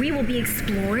 Tonight, we will be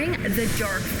exploring the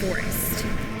Dark Forest.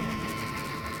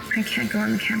 I can't go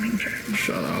on the camping trip.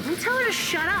 Shut up. Don't tell her to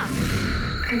shut up.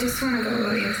 I just want to go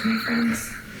away with my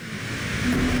friends.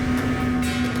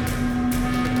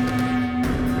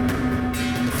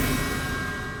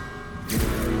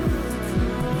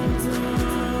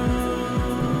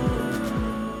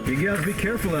 You gotta be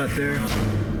careful out there.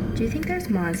 Do you think there's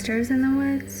monsters in the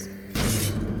woods?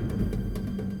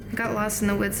 I got lost in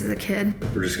the woods as a kid.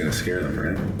 We're just gonna scare them,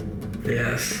 right?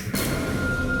 Yes.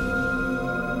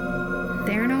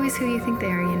 They aren't always who you think they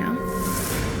are, you know?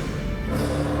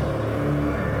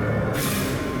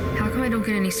 How come I don't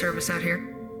get any service out here?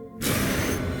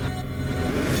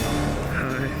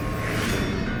 Hi.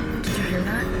 Did you hear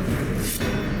that?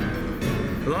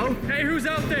 Hello? Hey, who's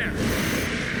out there?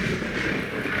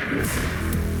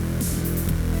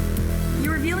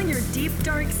 You revealing your deep,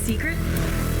 dark secret?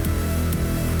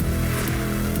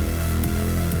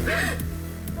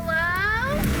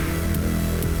 Hello?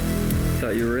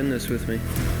 Thought you were in this with me.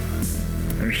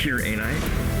 I'm here, ain't I?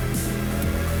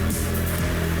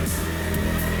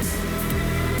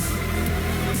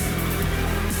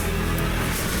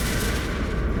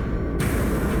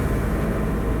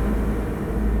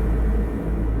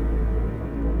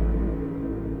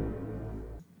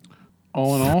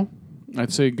 All in all,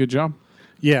 I'd say good job.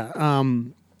 Yeah.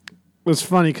 It was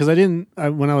funny because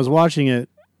when I was watching it,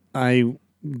 I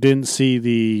didn't see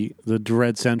the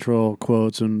Dread Central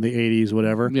quotes in the 80s,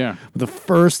 whatever. Yeah. But the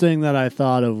first thing that I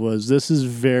thought of was this is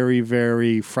very,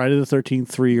 very Friday the 13th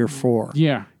 3 or 4.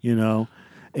 Yeah. You know?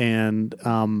 And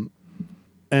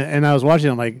I was watching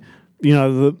it, I'm like, you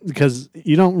know, because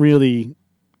you don't really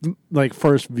like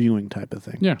first viewing type of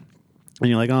thing. Yeah. And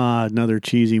you're like, another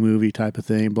cheesy movie type of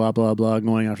thing, blah, blah, blah,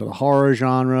 going after the horror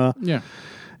genre. Yeah.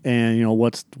 And, you know,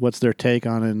 what's their take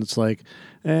on it? And it's like,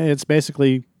 it's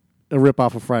basically a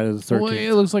ripoff of Friday the 13th. Well,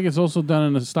 it looks like it's also done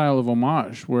in a style of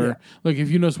homage where, like, if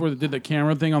you notice where they did the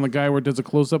camera thing on the guy where it does a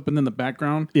close-up and then the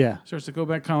background starts to go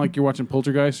back, kind of like you're watching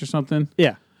Poltergeist or something.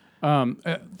 Yeah. Do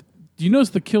you notice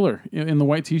the killer in the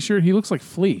white T-shirt? He looks like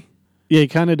Flea. Yeah, he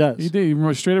kind of does. He did.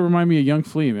 He straight up remind me of young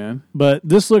Flea, man. But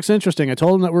this looks interesting. I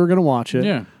told him that we were going to watch it.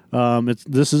 Yeah.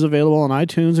 This is available on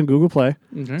iTunes and Google Play.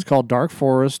 Okay. It's called Dark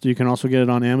Forest. You can also get it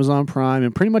on Amazon Prime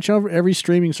and pretty much every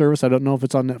streaming service. I don't know if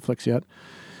it's on Netflix yet.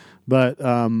 But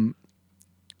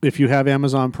if you have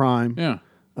Amazon Prime,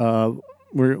 and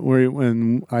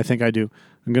I think I do,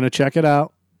 I'm going to check it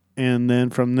out. And then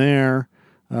from there,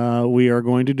 we are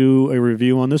going to do a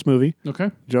review on this movie.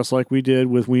 Okay. Just like we did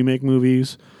with We Make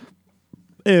Movies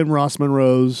and Ross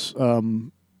Monroe's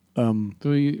The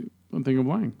Thing of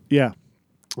Lying. Yeah.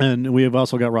 And we have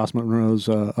also got Ross Monroe's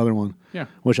other one,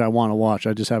 which I want to watch.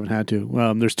 I just haven't had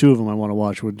to. There's two of them I want to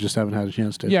watch. We just haven't had a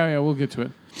chance to. Yeah, we'll get to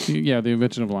it. Yeah, The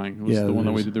Invention of Lying was the one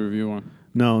that we did the review on.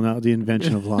 No, not The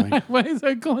Invention of Lying. Why is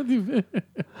that called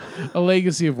A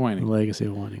Legacy of Whining? A Legacy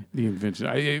of Whining. The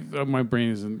Invention. My brain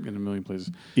is in a million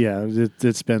places. Yeah,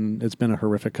 it's been a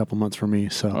horrific couple months for me.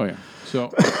 So. Oh yeah.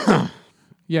 So.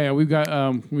 yeah, we got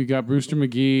Brewster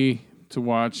McGee to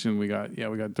watch, and we got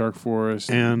Dark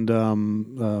Forest and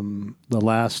the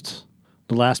last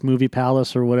movie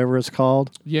Palace or whatever it's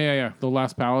called. Yeah, The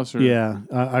Last Palace.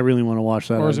 I really want to watch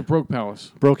that. Or is it Broke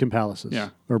Palace? Broken Palaces. Yeah,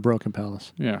 or Broken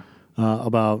Palace. Yeah,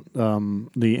 about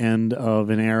the end of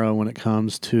an era when it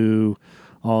comes to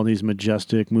all these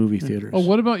majestic movie theaters. Oh,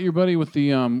 what about your buddy with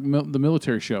the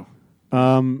military show?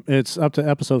 It's up to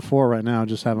episode 4 right now.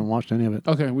 Just haven't watched any of it.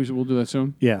 Okay, we'll do that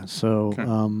soon. Yeah,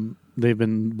 so they've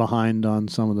been behind on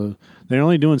some of the. They're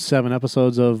only doing 7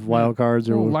 episodes of Wild Cards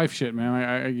or life shit, man.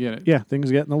 I get it. Yeah,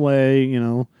 things get in the way. You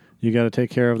know, you got to take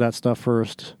care of that stuff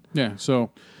first. Yeah.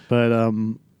 So, but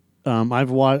I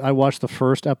watched the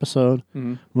first episode.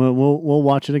 Mm-hmm. We'll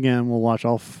watch it again. We'll watch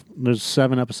all. There's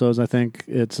 7 episodes. I think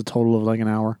it's a total of like an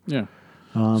hour. Yeah.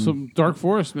 So Dark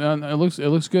Forest, man, it looks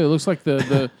good. It looks like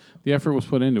the effort was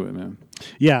put into it, man.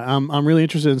 Yeah, I'm really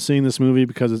interested in seeing this movie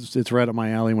because it's right up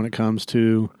my alley when it comes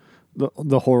to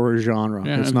the horror genre.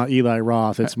 Yeah, it's not Eli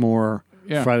Roth. It's more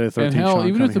Friday the 13th. And hell,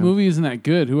 even if the movie isn't that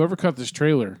good, whoever cut this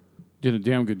trailer did a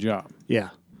damn good job. Yeah.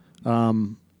 What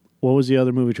was the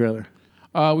other movie trailer?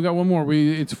 We got one more.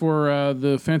 It's for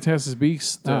the Fantastic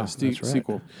Beasts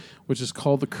sequel, which is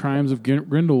called The Crimes of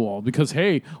Grindelwald. Because,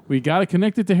 hey, we got to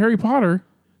connect it to Harry Potter.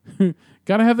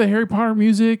 Got to have the Harry Potter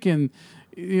music and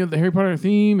the Harry Potter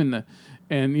theme and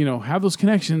have those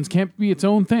connections. Can't be its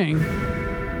own thing.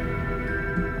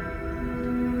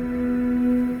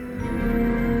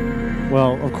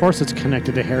 Well, of course it's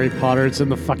connected to Harry Potter. It's in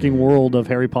the fucking world of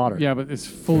Harry Potter. Yeah, but it's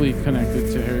fully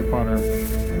connected to Harry Potter.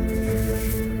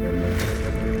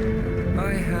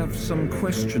 I have some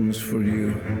questions for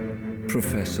you,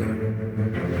 Professor.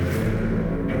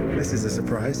 This is a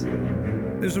surprise.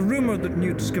 There's a rumor that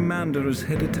Newt Scamander is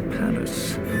headed to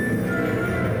Paris.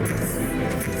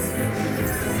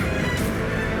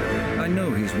 I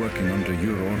know he's working under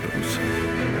your orders.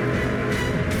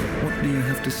 What do you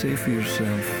have to say for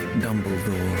yourself,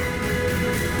 Dumbledore?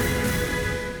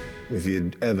 If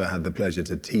you'd ever had the pleasure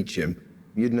to teach him,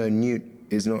 you'd know Newt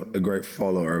is not a great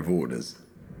follower of orders.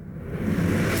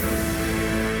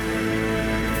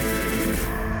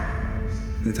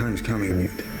 The time's coming, Newt,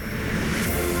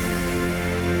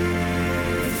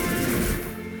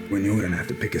 when you're gonna have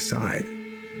to pick a side.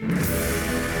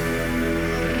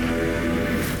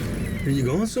 Are you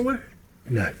going somewhere?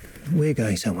 No, we're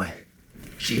going somewhere.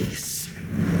 Jeez.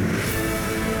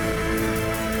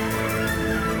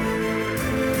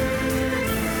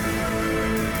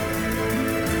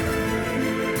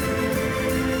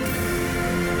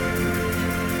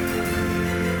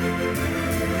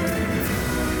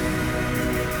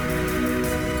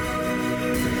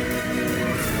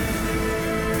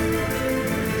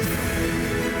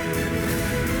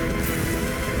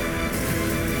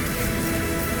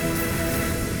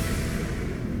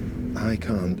 I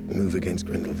can't move against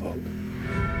Grindelwald.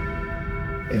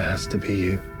 It has to be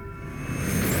you.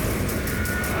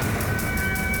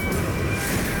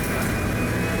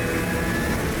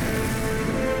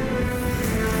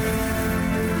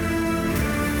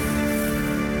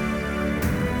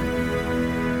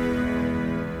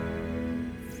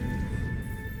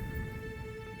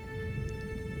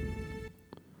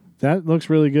 That looks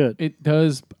really good. It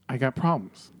does. I got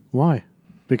problems. Why?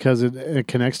 Because it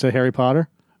connects to Harry Potter?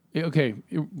 Okay,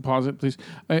 pause it, please.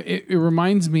 It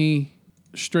reminds me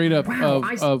straight up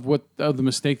of the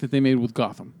mistake that they made with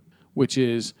Gotham, which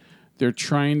is they're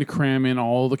trying to cram in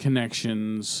all the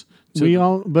connections.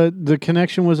 But the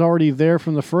connection was already there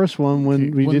from the first one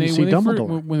when we didn't see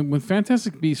Dumbledore. When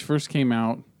Fantastic Beasts first came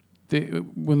out,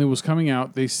 when it was coming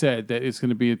out, they said that it's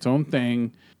going to be its own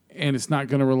thing, and it's not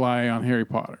going to rely on Harry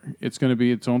Potter. It's going to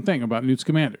be its own thing about Newt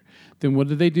Scamander. Then what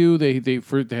did they do? They had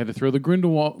to throw the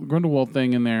Grindelwald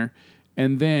thing in there,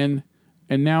 and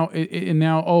now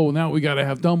we got to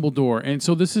have Dumbledore, and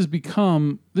so this has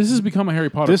become a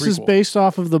Harry Potter. This prequel. is based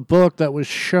off of the book that was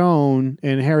shown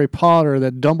in Harry Potter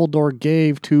that Dumbledore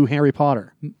gave to Harry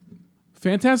Potter.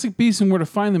 Fantastic Beasts and Where to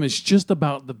Find Them is just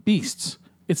about the beasts.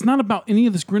 It's not about any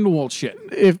of this Grindelwald shit.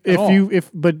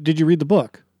 But did you read the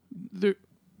book?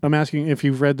 I'm asking if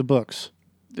you've read the books.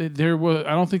 There was. I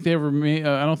don't think they ever made.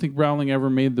 I don't think Rowling ever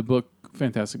made the book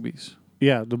Fantastic Beasts.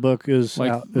 Yeah, the book is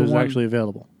actually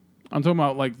available. I'm talking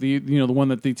about like the one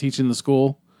that they teach in the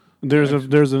school.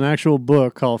 There's an actual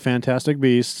book called Fantastic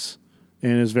Beasts,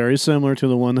 and it's very similar to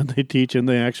the one that they teach in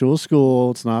the actual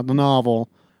school. It's not the novel,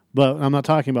 but I'm not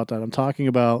talking about that. I'm talking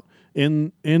about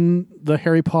in the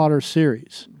Harry Potter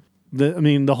series.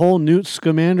 The whole Newt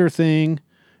Scamander thing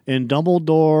and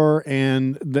Dumbledore,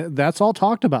 and that's all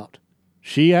talked about.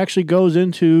 She actually goes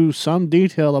into some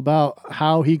detail about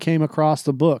how he came across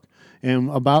the book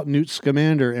and about Newt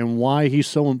Scamander and why he's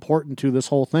so important to this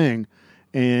whole thing.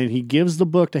 And he gives the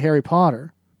book to Harry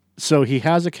Potter. So he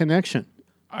has a connection.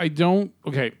 I've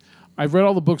read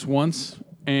all the books once,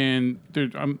 and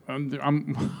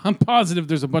I'm positive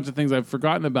there's a bunch of things I've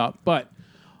forgotten about. But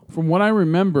from what I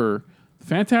remember,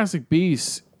 Fantastic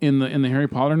Beasts in the Harry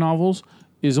Potter novels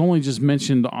is only just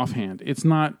mentioned offhand. It's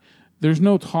not. There's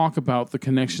no talk about the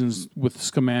connections with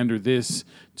Scamander, this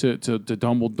to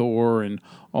Dumbledore and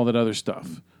all that other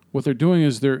stuff. What they're doing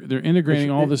is they're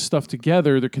integrating all this stuff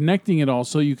together. They're connecting it all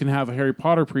so you can have a Harry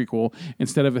Potter prequel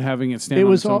instead of having it stand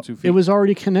on its own 2 feet. It was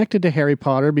already connected to Harry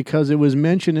Potter because it was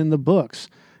mentioned in the books.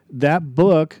 That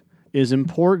book is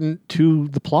important to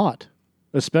the plot,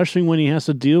 especially when he has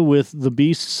to deal with the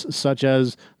beasts such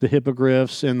as the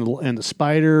hippogriffs and the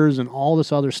spiders and all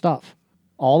this other stuff.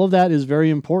 All of that is very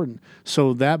important.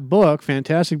 So that book,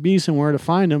 Fantastic Beasts and Where to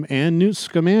Find Them, and Newt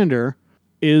Scamander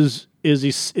is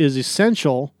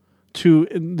essential to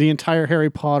the entire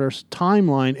Harry Potter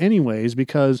timeline, anyways.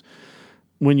 Because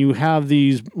when you have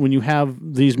these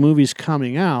movies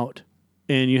coming out,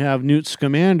 and you have Newt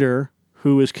Scamander,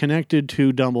 who is connected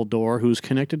to Dumbledore, who's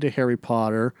connected to Harry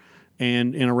Potter,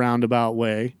 and in a roundabout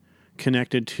way,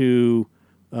 connected to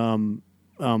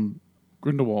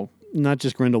Grindelwald. Not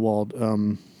just Grindelwald,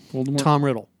 Voldemort? Tom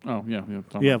Riddle. Oh, yeah.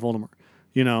 Voldemort.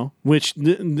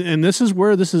 And this is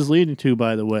where this is leading to,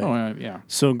 by the way. Oh, yeah.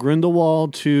 So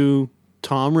Grindelwald to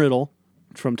Tom Riddle,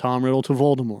 from Tom Riddle to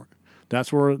Voldemort.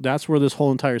 That's where this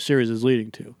whole entire series is leading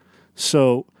to.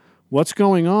 So what's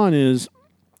going on is,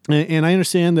 and I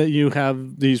understand that you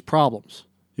have these problems,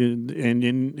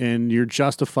 and you're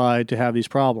justified to have these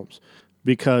problems,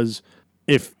 because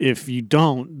if you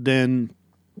don't, then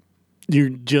you're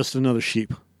just another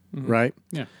sheep, right?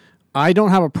 Yeah. I don't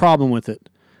have a problem with it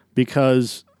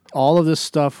because all of this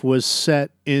stuff was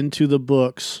set into the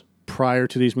books prior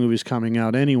to these movies coming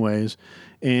out anyways.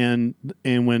 And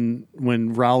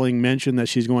when Rowling mentioned that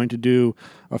she's going to do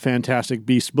a Fantastic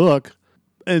Beasts book,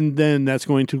 and then that's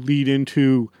going to lead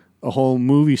into a whole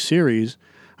movie series,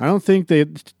 I don't think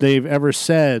they've ever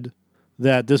said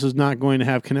that this is not going to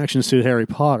have connections to Harry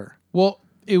Potter. Well,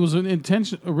 it was an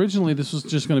intention. Originally, this was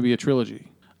just going to be a trilogy,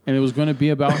 and it was going to be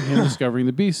about him discovering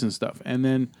the beast and stuff. And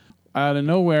then out of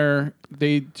nowhere,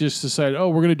 they just decided, oh,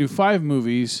 we're going to do 5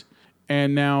 movies,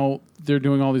 and now they're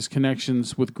doing all these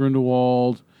connections with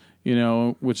Grindelwald,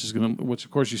 which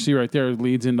of course you see right there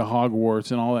leads into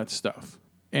Hogwarts and all that stuff.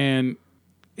 And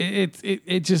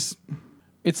it just,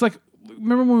 it's like,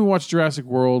 remember when we watched Jurassic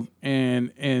World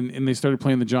and they started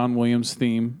playing the John Williams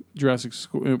theme, Jurassic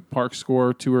Park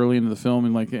score too early into the film,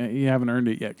 and like you haven't earned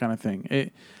it yet, kind of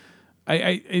thing.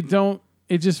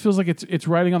 It just feels like it's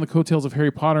riding on the coattails of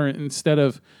Harry Potter instead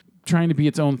of trying to be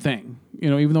its own thing.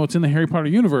 Even though it's in the Harry Potter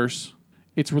universe,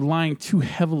 it's relying too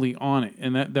heavily on it,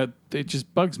 and that it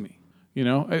just bugs me.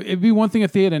 It'd be one thing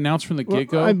if they had announced from the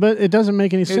get-go. But it doesn't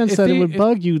make any sense it would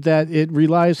bug you that it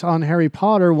relies on Harry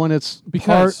Potter when it's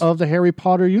part of the Harry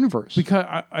Potter universe.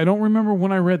 Because I don't remember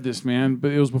when I read this, man,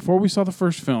 but it was before we saw the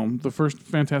first film, the first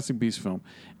Fantastic Beasts film,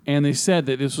 and they said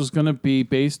that this was going to be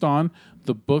based on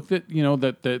the book that's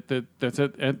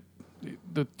at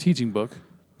the teaching book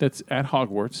that's at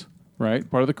Hogwarts, right?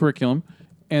 Part of the curriculum,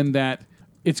 and that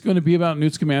it's going to be about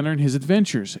Newt Scamander and his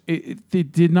adventures. They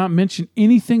did not mention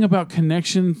anything about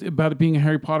connections, about it being a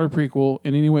Harry Potter prequel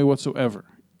in any way whatsoever.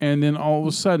 And then all of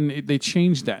a sudden, they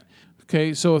changed that.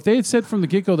 Okay, so if they had said from the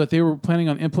get-go that they were planning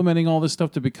on implementing all this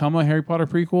stuff to become a Harry Potter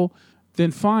prequel,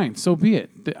 then fine, so be it.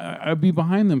 I'd be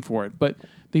behind them for it. But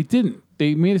they didn't.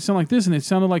 They made it sound like this, and it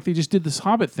sounded like they just did this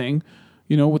Hobbit thing,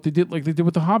 what they did, like they did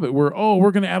with the Hobbit, where,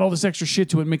 we're going to add all this extra shit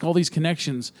to it and make all these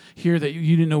connections here that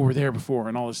you didn't know were there before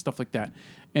and all this stuff like that.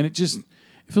 And it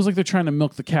feels like they're trying to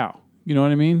milk the cow. You know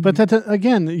what I mean? But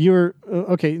again, you're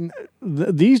okay.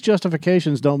 These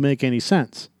justifications don't make any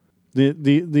sense.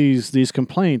 These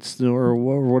complaints or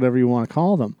whatever you want to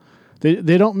call them,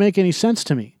 they don't make any sense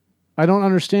to me. I don't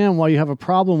understand why you have a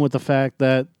problem with the fact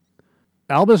that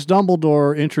Albus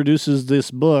Dumbledore introduces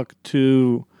this book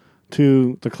to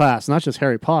the class, not just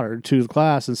Harry Potter, to the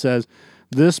class, and says,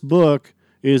 this book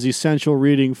is essential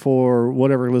reading for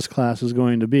whatever this class is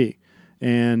going to be.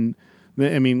 And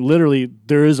I mean, literally,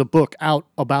 there is a book out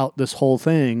about this whole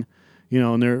thing,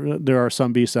 and there are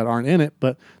some beasts that aren't in it,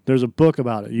 but there's a book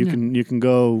about it. You can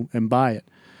go and buy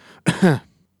it.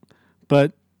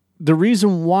 But the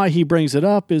reason why he brings it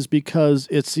up is because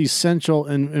it's essential.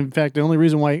 And in fact, the only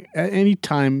reason why any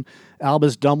time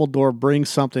Albus Dumbledore brings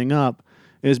something up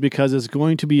is because it's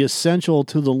going to be essential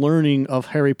to the learning of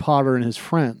Harry Potter and his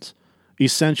friends.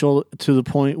 Essential to the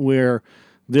point where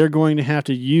they're going to have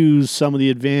to use some of the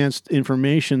advanced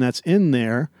information that's in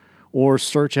there, or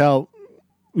search out,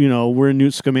 where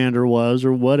Newt Scamander was,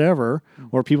 or whatever,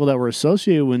 or people that were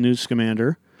associated with Newt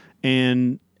Scamander,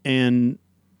 and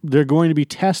they're going to be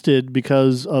tested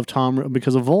because of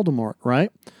Voldemort,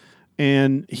 right?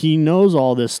 And he knows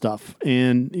all this stuff,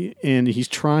 and he's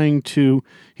trying to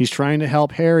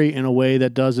help Harry in a way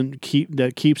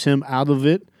that keeps him out of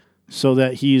it, so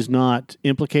that he's not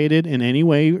implicated in any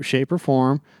way, shape, or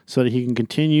form, so that he can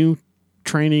continue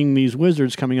training these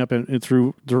wizards coming up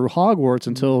through Hogwarts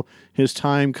until his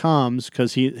time comes,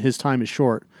 because his time is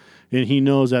short, and he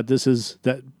knows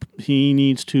that he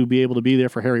needs to be able to be there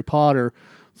for Harry Potter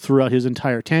throughout his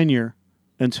entire tenure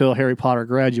until Harry Potter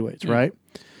graduates, right?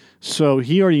 So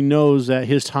he already knows that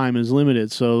his time is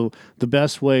limited. So the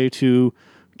best way to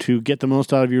get the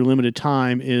most out of your limited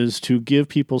time is to give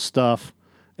people stuff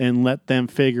and let them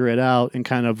figure it out and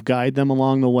kind of guide them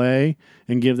along the way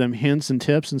and give them hints and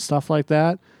tips and stuff like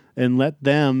that, and let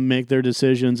them make their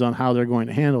decisions on how they're going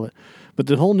to handle it. But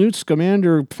the whole Newt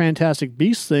Scamander Fantastic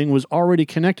Beasts thing was already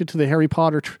connected to the Harry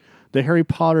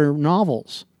Potter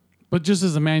novels. But just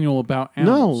as a manual about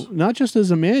animals. No, not just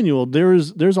as a manual.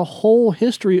 There's a whole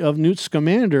history of Newt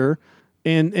Scamander.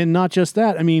 And not just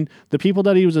that. I mean, the people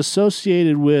that he was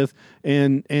associated with,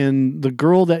 and the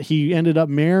girl that he ended up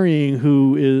marrying,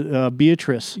 who is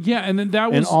Beatrice. Yeah, and then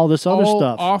that was and all this other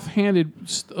stuff. Offhanded,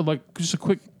 like just a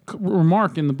quick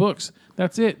remark in the books.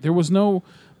 That's it. There was no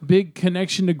big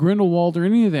connection to Grindelwald or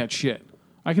any of that shit.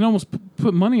 I can almost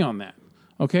put money on that.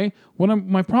 Okay,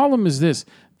 my problem is this.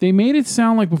 They made it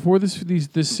sound like before this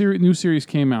new series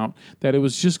came out that it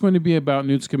was just going to be about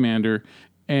Newt Scamander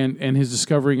and his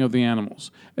discovering of the animals.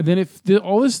 And then if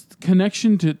all this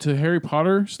connection to Harry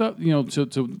Potter stuff,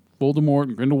 to Voldemort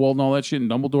and Grindelwald and all that shit and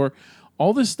Dumbledore,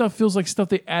 all this stuff feels like stuff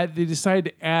they decided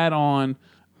to add on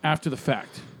after the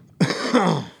fact.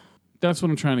 That's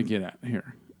what I'm trying to get at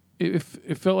here. It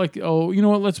felt like, oh, you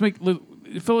know what,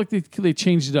 it felt like they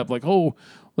changed it up. Like, oh,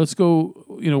 let's go,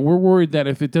 we're worried that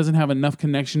if it doesn't have enough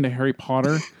connection to Harry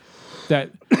Potter, that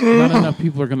not enough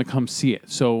people are going to come see it.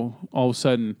 So all of a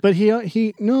sudden, but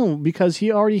he because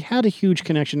he already had a huge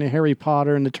connection to Harry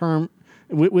Potter in the term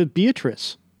with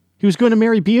Beatrice. He was going to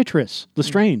marry Beatrice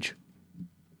Lestrange.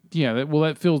 Yeah,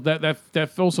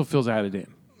 that also feels added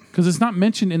in because it's not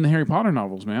mentioned in the Harry Potter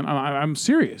novels, man. I'm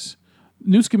serious.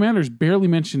 Newt Scamander's barely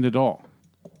mentioned at all.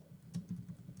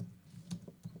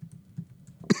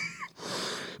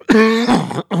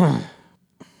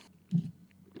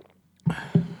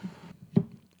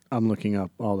 I'm looking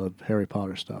up all the Harry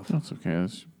Potter stuff. That's okay.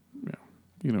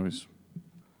 You can always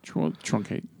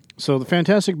truncate. So the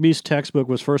Fantastic Beasts textbook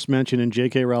was first mentioned in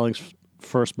J.K. Rowling's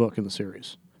first book in the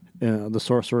series, The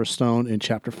Sorcerer's Stone, in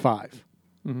Chapter 5.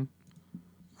 Mm-hmm.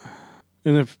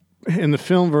 In the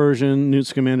film version, Newt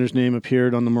Scamander's name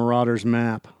appeared on the Marauders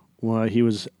map. While he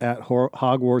was at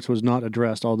Hogwarts was not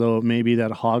addressed, although it may be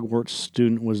that a Hogwarts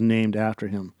student was named after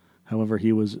him. However,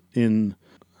 he was in...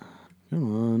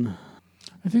 Come on.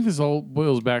 I think this all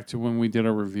boils back to when we did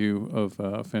our review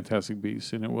of Fantastic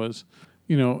Beasts, and it was,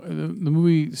 the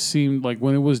movie seemed like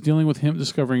when it was dealing with him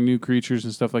discovering new creatures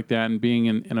and stuff like that, and being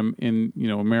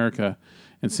in America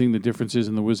and seeing the differences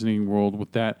in the Wizarding world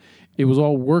with that, it was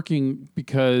all working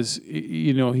because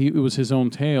it was his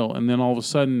own tale, and then all of a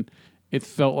sudden it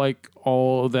felt like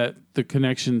all of that the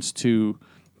connections to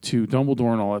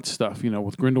Dumbledore and all that stuff,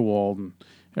 with Grindelwald and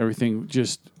everything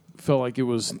just felt like it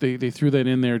was they threw that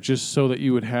in there just so that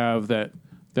you would have that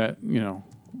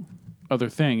other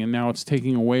thing, and now it's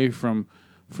taking away from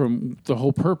the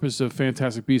whole purpose of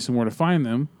Fantastic Beasts and Where to Find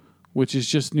Them, which is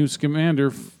just Newt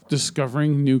Scamander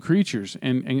discovering new creatures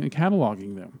and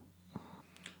cataloging them.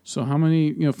 So how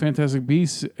many Fantastic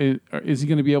Beasts is he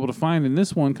going to be able to find in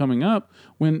this one coming up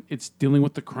when it's dealing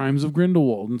with the crimes of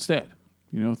Grindelwald instead?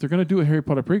 If they're going to do a Harry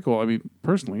Potter prequel,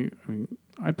 personally,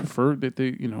 I'd prefer that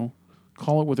they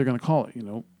call it what they're going to call it,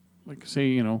 like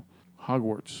say,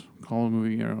 Hogwarts, call a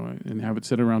movie, and have it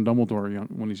set around Dumbledore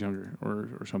when he's younger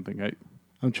or something.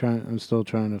 I'm still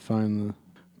trying to find the...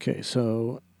 Okay,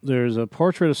 so there's a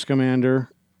portrait of Scamander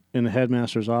in the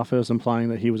headmaster's office implying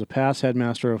that he was a past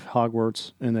headmaster of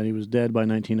Hogwarts and that he was dead by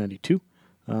 1992.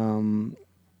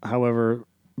 However,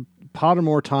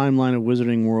 Pottermore timeline of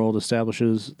Wizarding World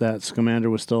establishes that Scamander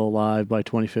was still alive by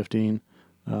 2015.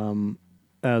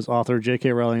 As author,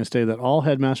 J.K. Rowling stated that all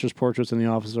headmasters' portraits in the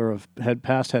office are of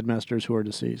past headmasters who are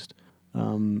deceased.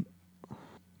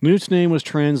 Newt's name was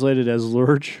translated as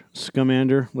Lurch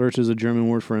Scamander. Lurch is a German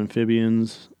word for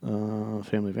amphibians,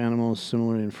 family of animals,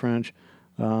 similarly in French.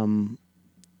 All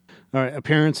right,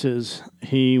 appearances.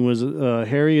 He was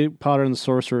Harry Potter and the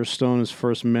Sorcerer's Stone is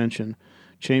first mentioned.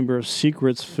 Chamber of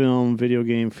Secrets film, video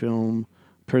game film,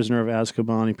 Prisoner of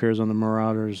Azkaban. He appears on the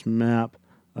Marauders map.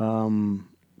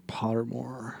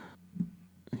 Pottermore.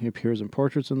 He appears in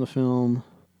portraits in the film.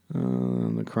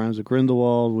 The Crimes of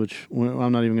Grindelwald, which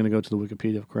I'm not even going to go to the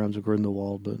Wikipedia of Crimes of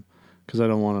Grindelwald, but because I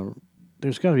don't want to.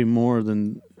 There's got to be more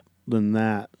than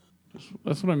that.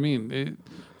 That's what I mean.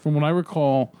 From what I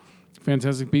recall,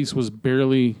 Fantastic Beasts was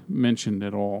barely mentioned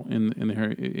at all in the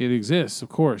Harry. It exists, of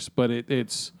course, but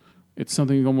it's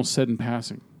something almost said in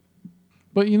passing.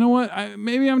 But you know what?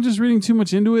 Maybe I'm just reading too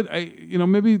much into it.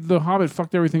 Maybe The Hobbit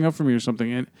fucked everything up for me or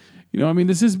something. And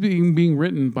this is being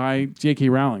written by J.K.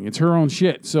 Rowling. It's her own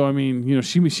shit. So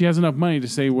she has enough money to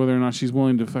say whether or not she's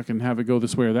willing to fucking have it go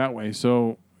this way or that way.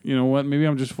 So you know what? Maybe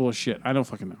I'm just full of shit. I don't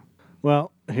fucking know.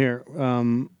 Well, here,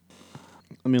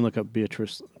 let me look up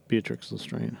Beatrix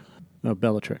Lestrange. No,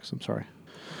 Bellatrix. I'm sorry,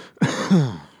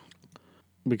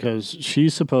 because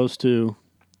she's supposed to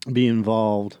be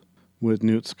involved with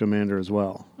Newt Scamander as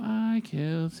well. I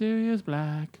killed Sirius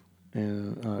Black.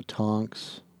 And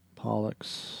Tonks,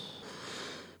 Pollux.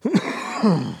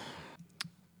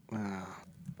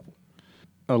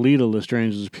 Alita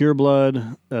Lestrange is pure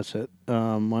blood. That's it.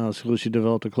 While she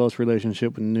developed a close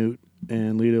relationship with Newt,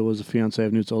 and Lita was a fiancée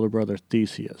of Newt's older brother,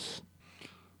 Theseus.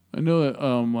 I know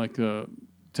that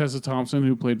Tessa Thompson,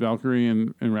 who played Valkyrie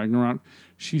in Ragnarok,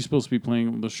 she's supposed to be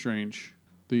playing Lestrange,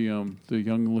 the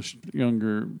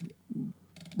younger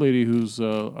lady who's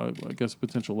I guess a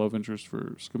potential love interest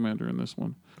for Scamander in this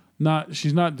one.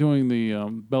 She's not doing the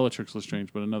Bellatrix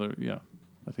Lestrange, but another. Yeah,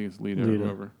 I think it's Lita. Or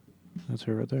whoever. That's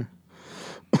her right there.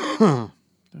 That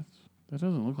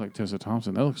doesn't look like Tessa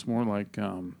Thompson. That looks more like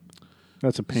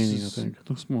that's a painting. I think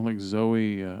looks more like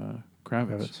Zoe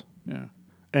Kravitz. Yeah.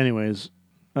 Anyways,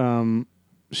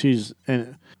 she's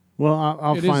and well,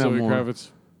 I'll find out Zoe more.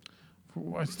 Kravitz.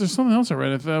 There's something else I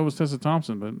read. If that was Tessa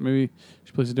Thompson, but maybe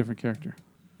she plays a different character.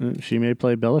 She may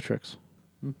play Bellatrix.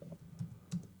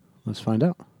 Let's find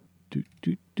out.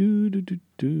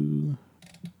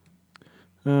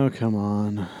 Oh, come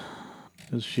on.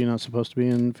 Is she not supposed to be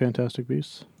in Fantastic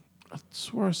Beasts? I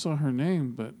swear I saw her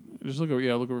name, but just look over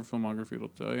her filmography. It'll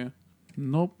tell you.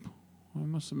 Nope. I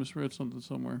must have misread something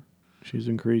somewhere. She's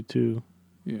in Creed 2.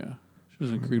 Yeah. She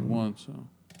was in Creed 1, so.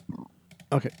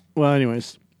 Okay. Well,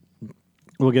 anyways,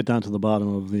 we'll get down to the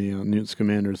bottom of the Newt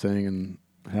Scamander thing and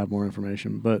have more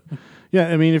information. But, yeah,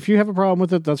 I mean, if you have a problem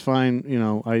with it, that's fine. You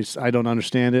know, I don't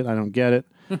understand it. I don't get it.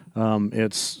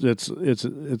 It's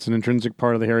an intrinsic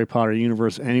part of the Harry Potter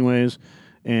universe anyways,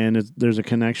 and there's a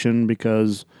connection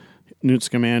because Newt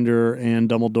Scamander and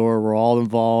Dumbledore were all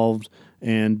involved,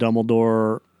 and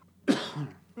Dumbledore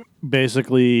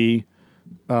basically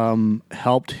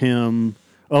helped him.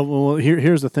 Oh, well,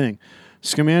 here's the thing.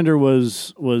 Scamander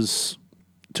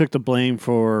took the blame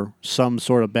for some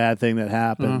sort of bad thing that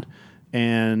happened,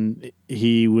 and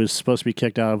he was supposed to be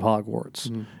kicked out of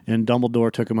Hogwarts. And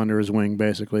Dumbledore took him under his wing,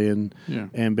 basically, and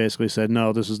basically said,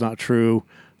 "No, this is not true,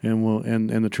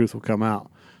 and the truth will come out."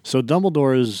 So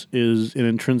Dumbledore is an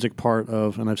intrinsic part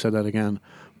of, and I've said that again,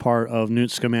 part of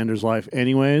Newt Scamander's life,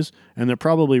 anyways, and they're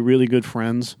probably really good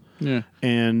friends. Yeah,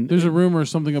 and there's a rumor or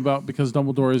something about because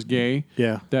Dumbledore is gay.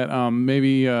 Yeah, that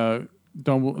maybe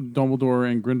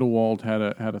Dumbledore and Grindelwald had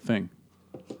a thing.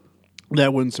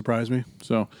 That wouldn't surprise me.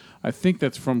 So I think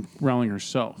that's from Rowling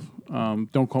herself.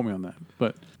 Don't quote me on that,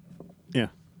 but yeah,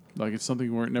 like it's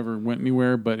something where it never went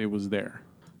anywhere, but it was there.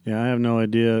 Yeah, I have no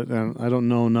idea. I don't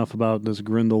know enough about this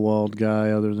Grindelwald guy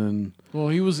other than. Well,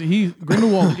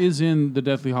 Grindelwald is in the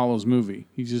Deathly Hallows movie.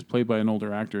 He's just played by an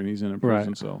older actor, and he's in a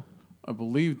prison cell. I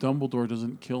believe Dumbledore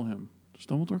doesn't kill him. Does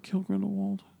Dumbledore kill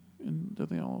Grindelwald in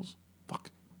Deathly Hallows? Fuck.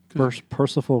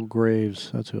 Percival Graves.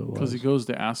 That's who it was. Because he goes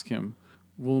to ask him.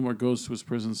 Voldemort goes to his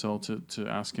prison cell to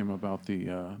ask him about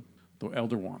the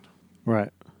Elder Wand.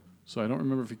 Right. So I don't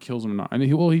remember if he kills him or not. And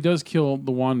he does kill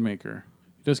the Wand Maker.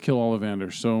 He does kill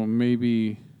Ollivander. So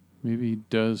maybe he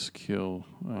does kill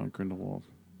Grindelwald.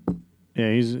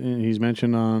 Yeah, he's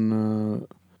mentioned on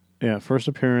first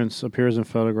appears in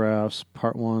photographs.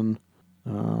 Part 1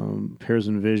 appears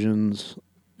in visions,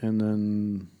 and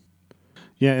then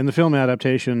in the film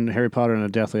adaptation Harry Potter and the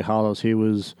Deathly Hallows, he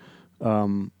was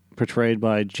portrayed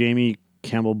by Jamie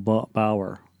Campbell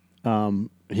Bower. I'm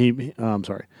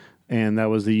sorry. And that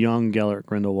was the young Gellert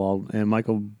Grindelwald, and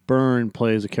Michael Byrne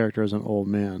plays a character as an old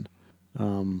man.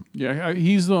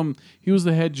 He was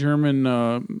the head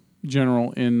German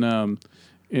general in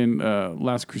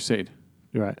Last Crusade.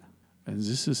 Right. And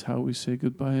this is how we say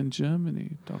goodbye in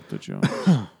Germany, Dr. Jones.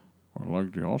 I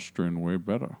like the Austrian way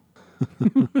better.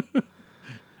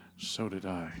 So did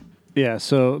I. Yeah.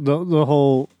 So the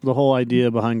whole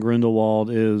idea behind Grindelwald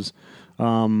is.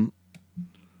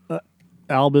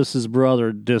 Albus's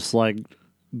brother disliked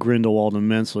Grindelwald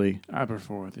immensely.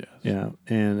 Aberforth, yes. Yeah,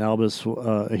 and Albus,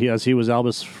 he was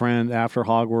Albus' friend after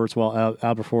Hogwarts, while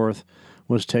Aberforth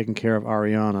was taking care of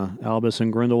Ariana. Albus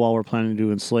and Grindelwald were planning to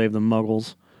enslave the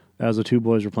Muggles. As the two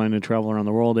boys were planning to travel around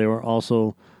the world, they were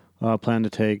also planning to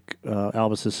take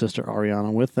Albus' sister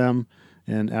Ariana with them,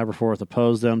 and Aberforth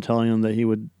opposed them, telling them that he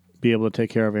would be able to take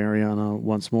care of Ariana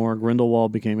once more.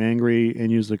 Grindelwald became angry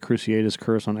and used the Cruciatus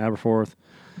curse on Aberforth.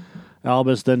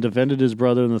 Albus then defended his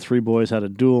brother, and the three boys had a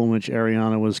duel in which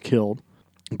Ariana was killed.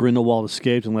 Grindelwald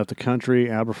escaped and left the country.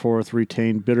 Aberforth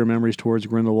retained bitter memories towards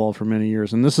Grindelwald for many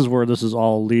years, and this is where this is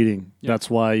all leading. Yeah. That's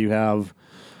why you have,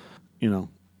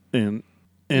 and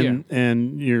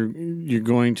you're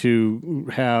going to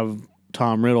have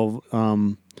Tom Riddle,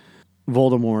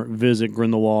 Voldemort, visit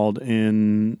Grindelwald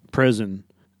in prison,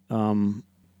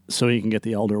 so he can get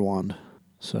the Elder Wand.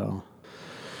 So,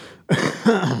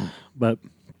 but.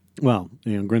 Well,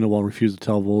 Grindelwald refused to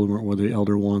tell Voldemort where the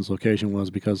Elder Wand's location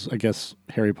was because I guess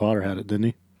Harry Potter had it, didn't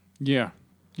he? Yeah.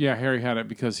 Yeah, Harry had it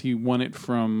because he won it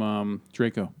from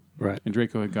Draco. Right. And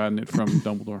Draco had gotten it from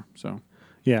Dumbledore. So.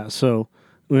 Yeah, so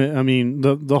I mean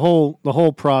the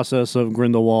whole process of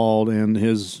Grindelwald and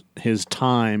his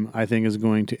time, I think, is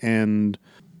going to end.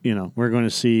 We're going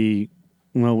to see.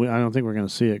 Well, I don't think we're going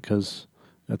to see it because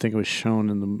I think it was shown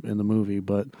in the movie,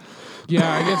 but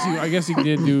yeah, I guess he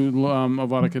did do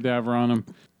Avada Kedavra on him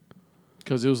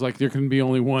because it was like there can be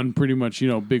only one, pretty much,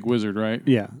 big wizard, right?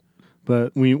 Yeah,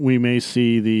 but we may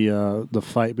see the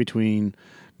fight between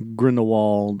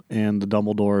Grindelwald and the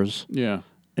Dumbledores. Yeah,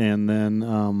 and then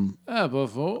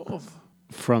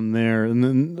from there, and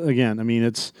then again, I mean,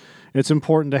 it's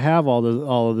important to have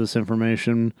all of this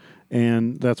information.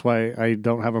 And that's why I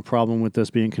don't have a problem with this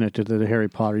being connected to the Harry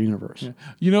Potter universe.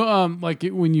 Yeah.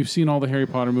 When you've seen all the Harry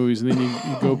Potter movies and then you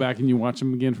go back and you watch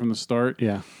them again from the start.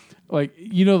 Yeah.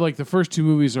 The first two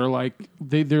movies are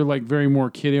they're like very more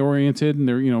kid oriented and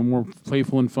they're, more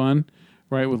playful and fun,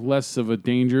 right? With less of a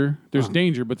danger. There's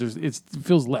danger, but it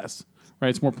feels less, right?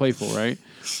 It's more playful, right?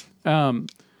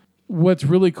 What's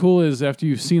really cool is after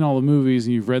you've seen all the movies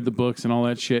and you've read the books and all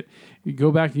that shit, you go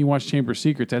back and you watch Chamber of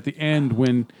Secrets at the end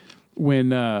when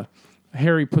when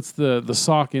Harry puts the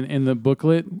sock in the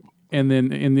booklet and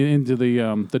then into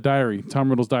the diary, Tom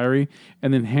Riddle's diary,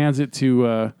 and then hands it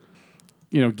to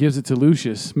gives it to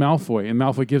Lucius Malfoy, and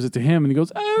Malfoy gives it to him, and he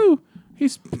goes, "Oh,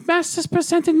 his master's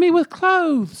presented me with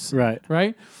clothes."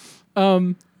 Right.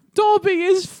 Dobby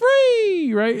is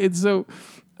free, right? And so,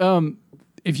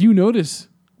 if you notice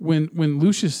when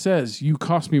Lucius says, "You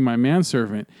cost me my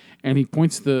manservant," and he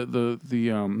points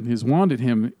his wand at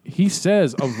him, he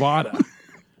says Avada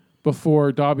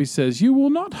before Dobby says, "You will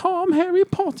not harm Harry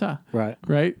Potter."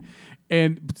 Right.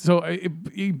 And so,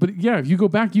 but yeah, if you go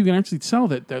back, you can actually tell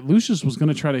that Lucius was going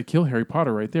to try to kill Harry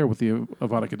Potter right there with the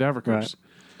Avada Kedavra curse.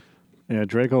 Right. Yeah,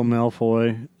 Draco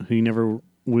Malfoy, he never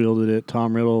wielded it.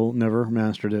 Tom Riddle never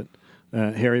mastered it.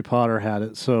 Harry Potter had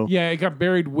it. So yeah, it got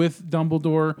buried with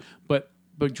Dumbledore, but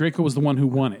Draco was the one who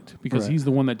won it because he's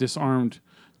the one that disarmed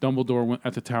Dumbledore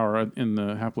at the tower in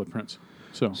the Half-Blood Prince.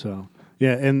 So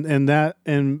yeah,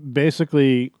 and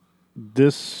basically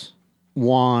this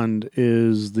wand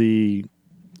is the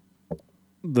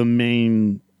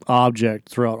main object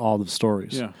throughout all the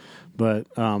stories. Yeah. But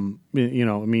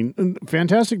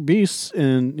Fantastic Beasts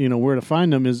and where to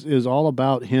find them is all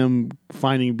about him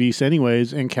finding beasts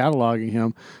anyways and cataloging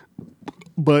him.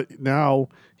 But now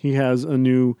he has a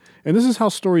new, and this is how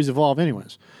stories evolve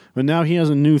anyways. But now he has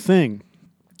a new thing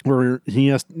where he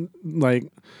has,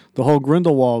 like, the whole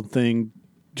Grindelwald thing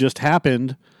just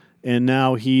happened, and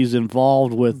now he's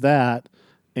involved with that,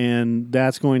 and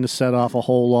that's going to set off a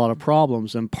whole lot of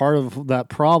problems. And part of that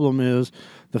problem is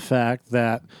the fact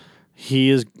that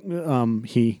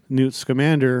Newt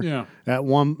Scamander,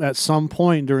 at some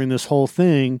point during this whole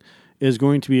thing, is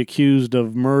going to be accused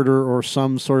of murder or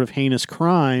some sort of heinous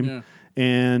crime,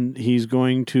 and he's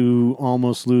going to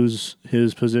almost lose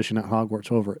his position at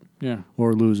Hogwarts over it. Yeah.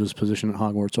 Or lose his position at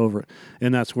Hogwarts over it.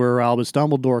 And that's where Albus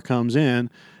Dumbledore comes in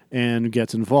and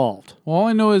gets involved. Well, all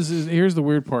I know is here's the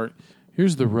weird part.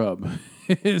 Here's the rub.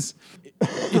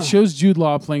 It shows Jude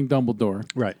Law playing Dumbledore.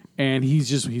 Right. And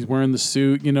he's wearing the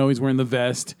suit, he's wearing the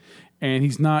vest, and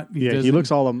he's not. He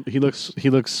looks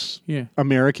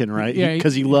American, right? Yeah,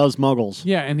 because he loves Muggles.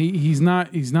 Yeah, and he does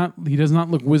not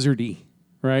look wizardy,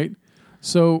 right?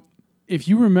 So if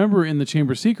you remember in the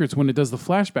Chamber of Secrets when it does the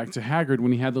flashback to Hagrid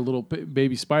when he had the little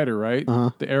baby spider, right?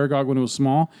 The Aragog when it was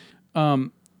small,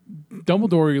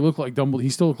 Dumbledore, he looked like Dumbledore. He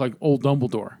still looked like old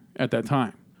Dumbledore at that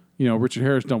time. Richard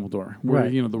Harris Dumbledore, where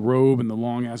the robe and the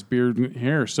long ass beard and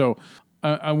hair. So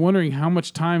I'm wondering how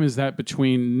much time is that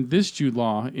between this Jude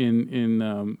Law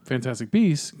in Fantastic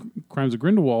Beasts, Crimes of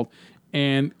Grindelwald,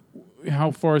 and how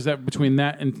far is that between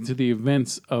that and to the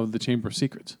events of the Chamber of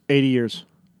Secrets? 80 years.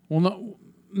 Well, no.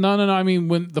 I mean,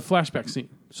 when the flashback scene.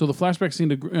 So the flashback scene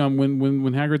to when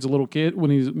Hagrid's a little kid, when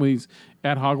he's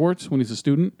at Hogwarts, when he's a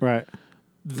student, right?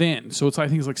 Then, so I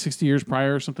think it's like 60 years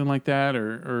prior or something like that,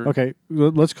 or okay,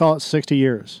 let's call it 60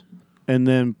 years, and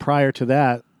then prior to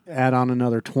that, add on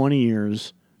another 20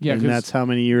 years. Yeah, and that's how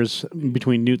many years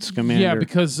between Newt Scamander. Yeah,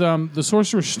 because the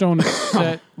Sorcerer's Stone is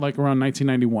set like around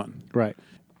 1991, right?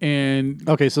 And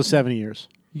okay, so 70 years.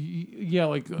 Yeah,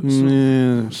 like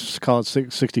let's call it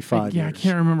 65. Yeah, years. I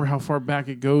can't remember how far back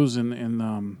it goes in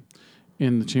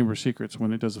the Chamber of Secrets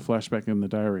when it does a flashback in the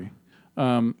diary.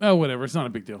 Whatever. It's not a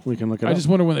big deal. We can look it up. I just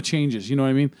wonder when it changes. You know what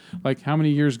I mean? Like how many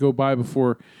years go by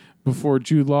before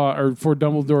Jude Law or before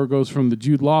Dumbledore goes from the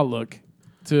Jude Law look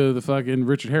to the fucking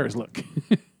Richard Harris look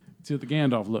to the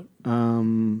Gandalf look.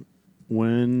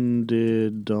 When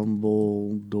did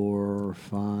Dumbledore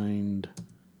find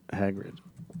Hagrid?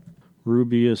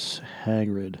 Rubeus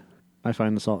Hagrid. I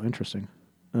find this all interesting.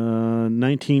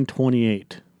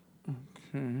 1928.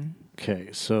 Okay,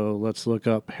 so let's look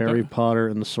up Harry Potter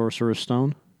and the Sorcerer's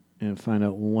Stone and find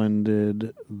out when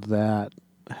did that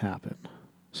happen.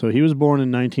 So he was born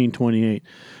in 1928,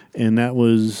 and that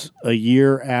was a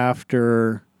year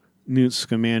after Newt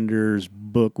Scamander's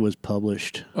book was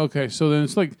published. Okay, so then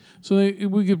it's like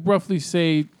we could roughly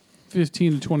say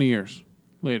 15 to 20 years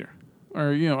later,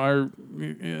 or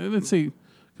let's say,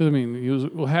 because I mean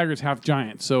Hagrid's half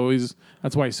giant, so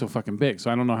that's why he's so fucking big. So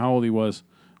I don't know how old he was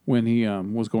when he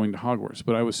was going to Hogwarts,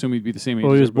 but I would assume he'd be the same age.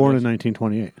 Well, he was born in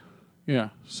 1928. Yeah,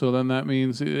 so then that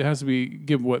means it has to be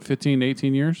 15 to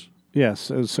 18 years.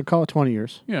 Yes, so call it 20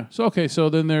 years. Yeah. So okay, so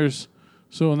then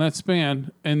in that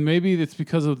span, and maybe it's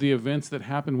because of the events that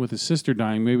happened with his sister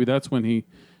dying. Maybe that's when he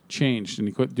changed and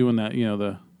he quit doing that.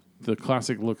 The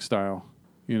classic look style.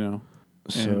 And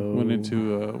went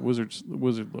into a wizard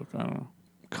look. I don't know.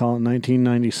 Call it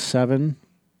 1997.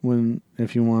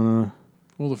 If you want to.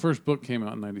 Well, the first book came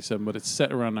out in 97, but it's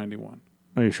set around 91.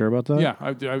 Are you sure about that? Yeah,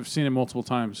 I've seen it multiple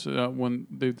times when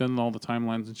they've done all the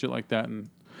timelines and shit like that. And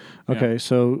okay,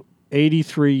 so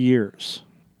 83 years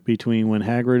between when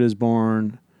Hagrid is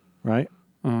born, right?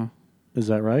 Is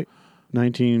that right?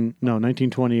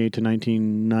 1928 to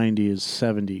 1990 is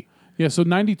 70. Yeah, so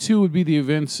 92 would be the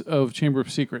events of Chamber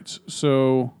of Secrets.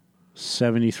 So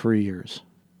 73 years.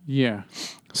 Yeah.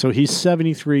 So he's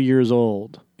 73 years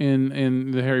old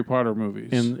in the Harry Potter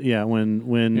movies.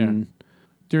 When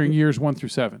during years 1 through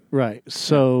 7. Right.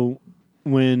 So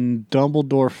when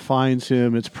Dumbledore finds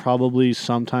him, it's probably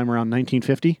sometime around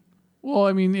 1950. Well,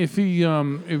 I mean, if he's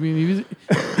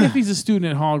a student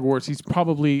at Hogwarts, he's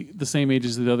probably the same age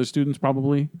as the other students,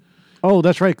 probably. Oh,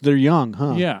 that's right. They're young,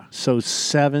 huh? Yeah. So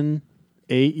 7,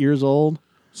 8 years old.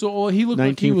 So he looked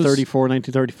like he was 1934,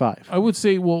 1935. I would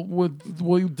say, well,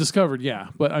 discovered, yeah.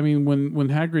 But I mean, when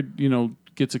Hagrid,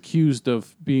 gets accused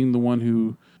of being the one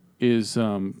who is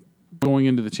going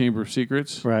into the Chamber of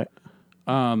Secrets, right?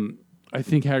 I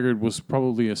think Hagrid was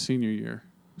probably a senior year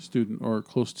student or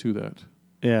close to that.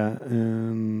 Yeah,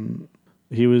 and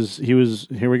he was. Here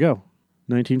we go,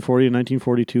 1940 to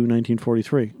 1942,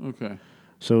 1943. Okay.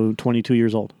 So 22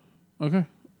 years old. Okay.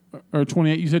 Or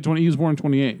 28. You said 20. He was born in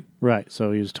 28. Right.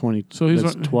 So he was 20. So he's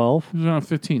 12. He was around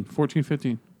 15,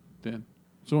 then.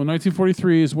 So in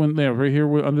 1943 is when, right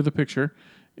here under the picture,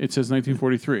 it says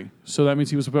 1943. So that means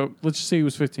he was about, let's just say he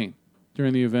was 15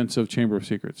 during the events of Chamber of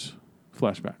Secrets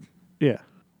flashback. Yeah.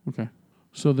 Okay.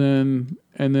 So then,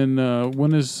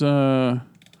 when is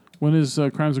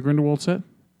Crimes of Grindelwald set?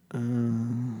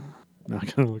 Now I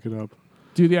gotta look it up.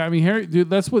 Dude, yeah, I mean, Harry, dude,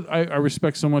 that's what I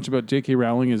respect so much about J.K.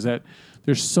 Rowling is that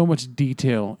there's so much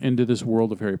detail into this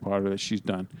world of Harry Potter that she's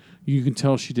done. You can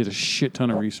tell she did a shit ton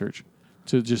of research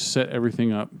to just set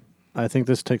everything up. I think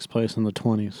this takes place in the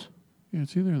 20s. Yeah,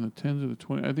 it's either in the 10s or the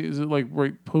 20s. I think, is it like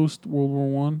right post World War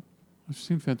One? I've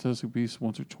seen Fantastic Beasts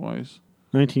once or twice.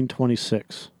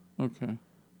 1926. Okay.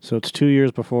 So it's 2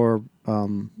 years before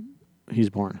he's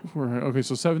born. Okay,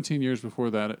 so 17 years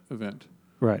before that event.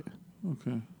 Right.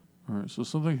 Okay. All right, so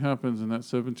something happens in that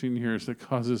 17 years that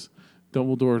causes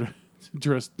Dumbledore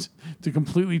to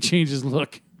completely change his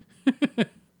look.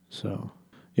 So,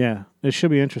 yeah, it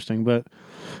should be interesting, but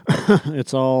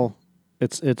it's all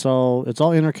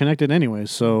interconnected anyway.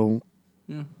 So,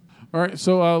 yeah. All right,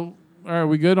 so all right,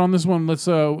 we good on this one? Let's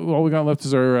all we got left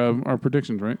is our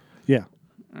predictions, right? Yeah.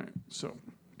 All right, so.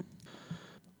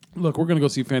 Look, we're gonna go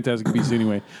see Fantastic Beasts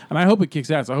anyway, and I hope it kicks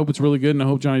ass. I hope it's really good, and I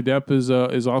hope Johnny Depp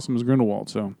is awesome as Grindelwald.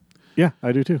 So, yeah,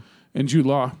 I do too. And Jude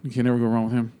Law, you can never go wrong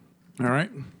with him. All right.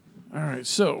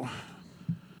 So,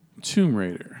 Tomb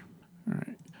Raider. All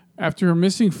right. After her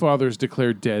missing father is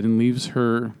declared dead and leaves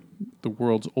her the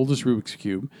world's oldest Rubik's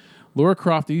Cube, Lara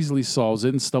Croft easily solves it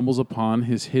and stumbles upon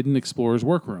his hidden explorer's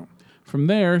workroom. From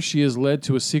there, she is led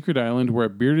to a secret island where a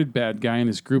bearded bad guy and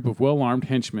his group of well-armed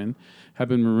henchmen have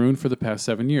been marooned for the past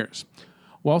 7 years.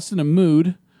 Whilst in a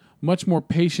mood much more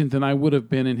patient than I would have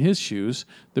been in his shoes,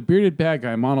 the bearded bad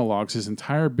guy monologues his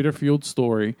entire bitter-fueled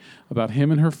story about him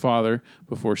and her father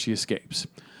before she escapes.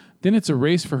 Then it's a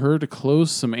race for her to close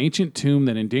some ancient tomb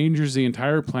that endangers the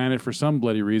entire planet for some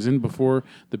bloody reason before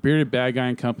the bearded bad guy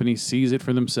and company seize it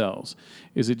for themselves.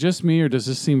 Is it just me, or does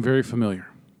this seem very familiar?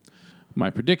 My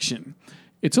prediction.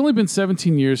 It's only been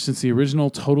 17 years since the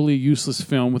original totally useless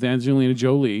film with Angelina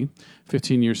Jolie,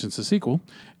 15 years since the sequel,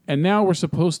 and now we're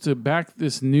supposed to back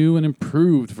this new and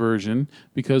improved version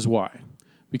because why?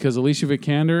 Because Alicia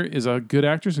Vikander is a good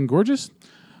actress and gorgeous?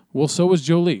 Well, so is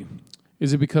Jolie.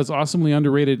 Is it because awesomely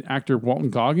underrated actor Walton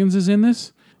Goggins is in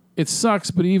this? It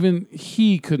sucks, but even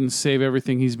he couldn't save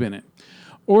everything he's been in.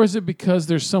 Or is it because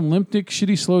there's some limp-dick,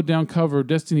 shitty, slowed-down cover of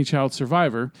Destiny Child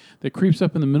Survivor that creeps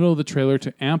up in the middle of the trailer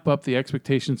to amp up the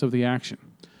expectations of the action?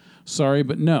 Sorry,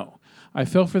 but no. I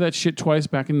fell for that shit twice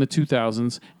back in the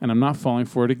 2000s, and I'm not falling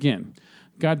for it again.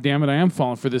 God damn it, I am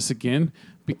falling for this again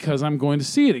because I'm going to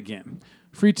see it again.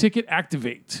 Free ticket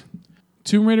activate.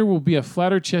 Tomb Raider will be a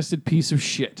flatter-chested piece of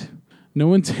shit.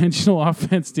 No intentional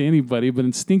offense to anybody, but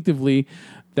instinctively,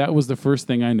 that was the first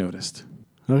thing I noticed.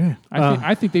 Okay.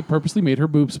 I think they purposely made her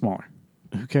boobs smaller.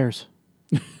 Who cares?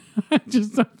 I'm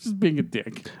just being a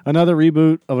dick. Another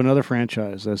reboot of another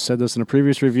franchise. I've said this in a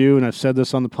previous review, and I've said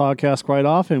this on the podcast quite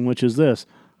often, which is this.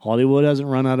 Hollywood hasn't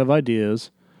run out of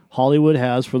ideas. Hollywood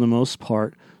has, for the most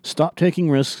part, stopped taking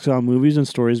risks on movies and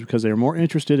stories because they're more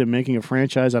interested in making a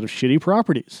franchise out of shitty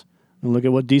properties. And look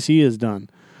at what DC has done.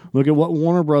 Look at what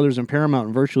Warner Brothers and Paramount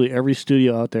and virtually every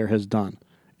studio out there has done.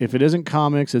 If it isn't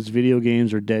comics, it's video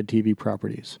games or dead TV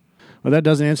properties. Well, that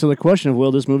doesn't answer the question of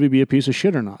will this movie be a piece of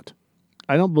shit or not.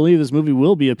 I don't believe this movie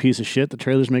will be a piece of shit. The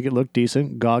trailers make it look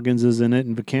decent. Goggins is in it,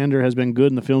 and Vikander has been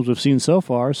good in the films we've seen so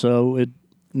far, so I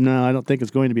don't think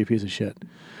it's going to be a piece of shit.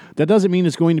 That doesn't mean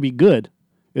it's going to be good.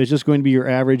 It's just going to be your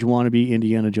average wannabe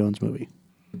Indiana Jones movie.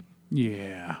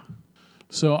 Yeah.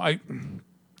 So I'm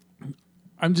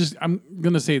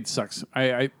gonna say it sucks.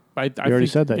 I You already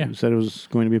said that. Yeah. You said it was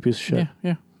going to be a piece of shit.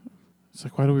 Yeah. It's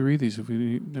like, why do we read these?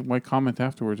 Why comment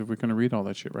afterwards if we're going to read all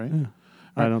that shit, right? Yeah.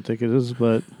 I don't think it is,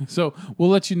 but... So we'll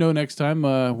let you know next time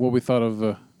what we thought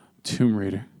of Tomb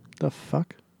Raider. The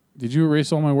fuck? Did you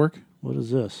erase all my work? What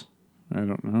is this? I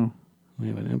don't know. We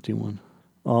have an empty one.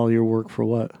 All your work for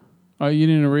what? You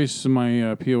didn't erase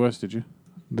my POS, did you?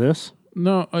 This?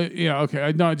 No. Yeah,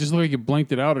 okay. No, it just looked like you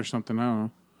blanked it out or something. I don't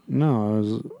know.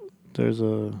 No, there's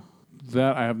a...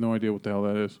 That, I have no idea what the hell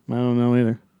that is. I don't know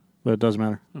either, but it doesn't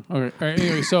matter. Okay. All right.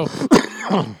 Anyway, so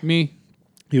me.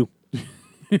 You.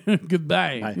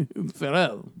 Goodbye. Bye.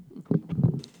 Farewell.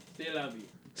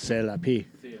 C'est la vie.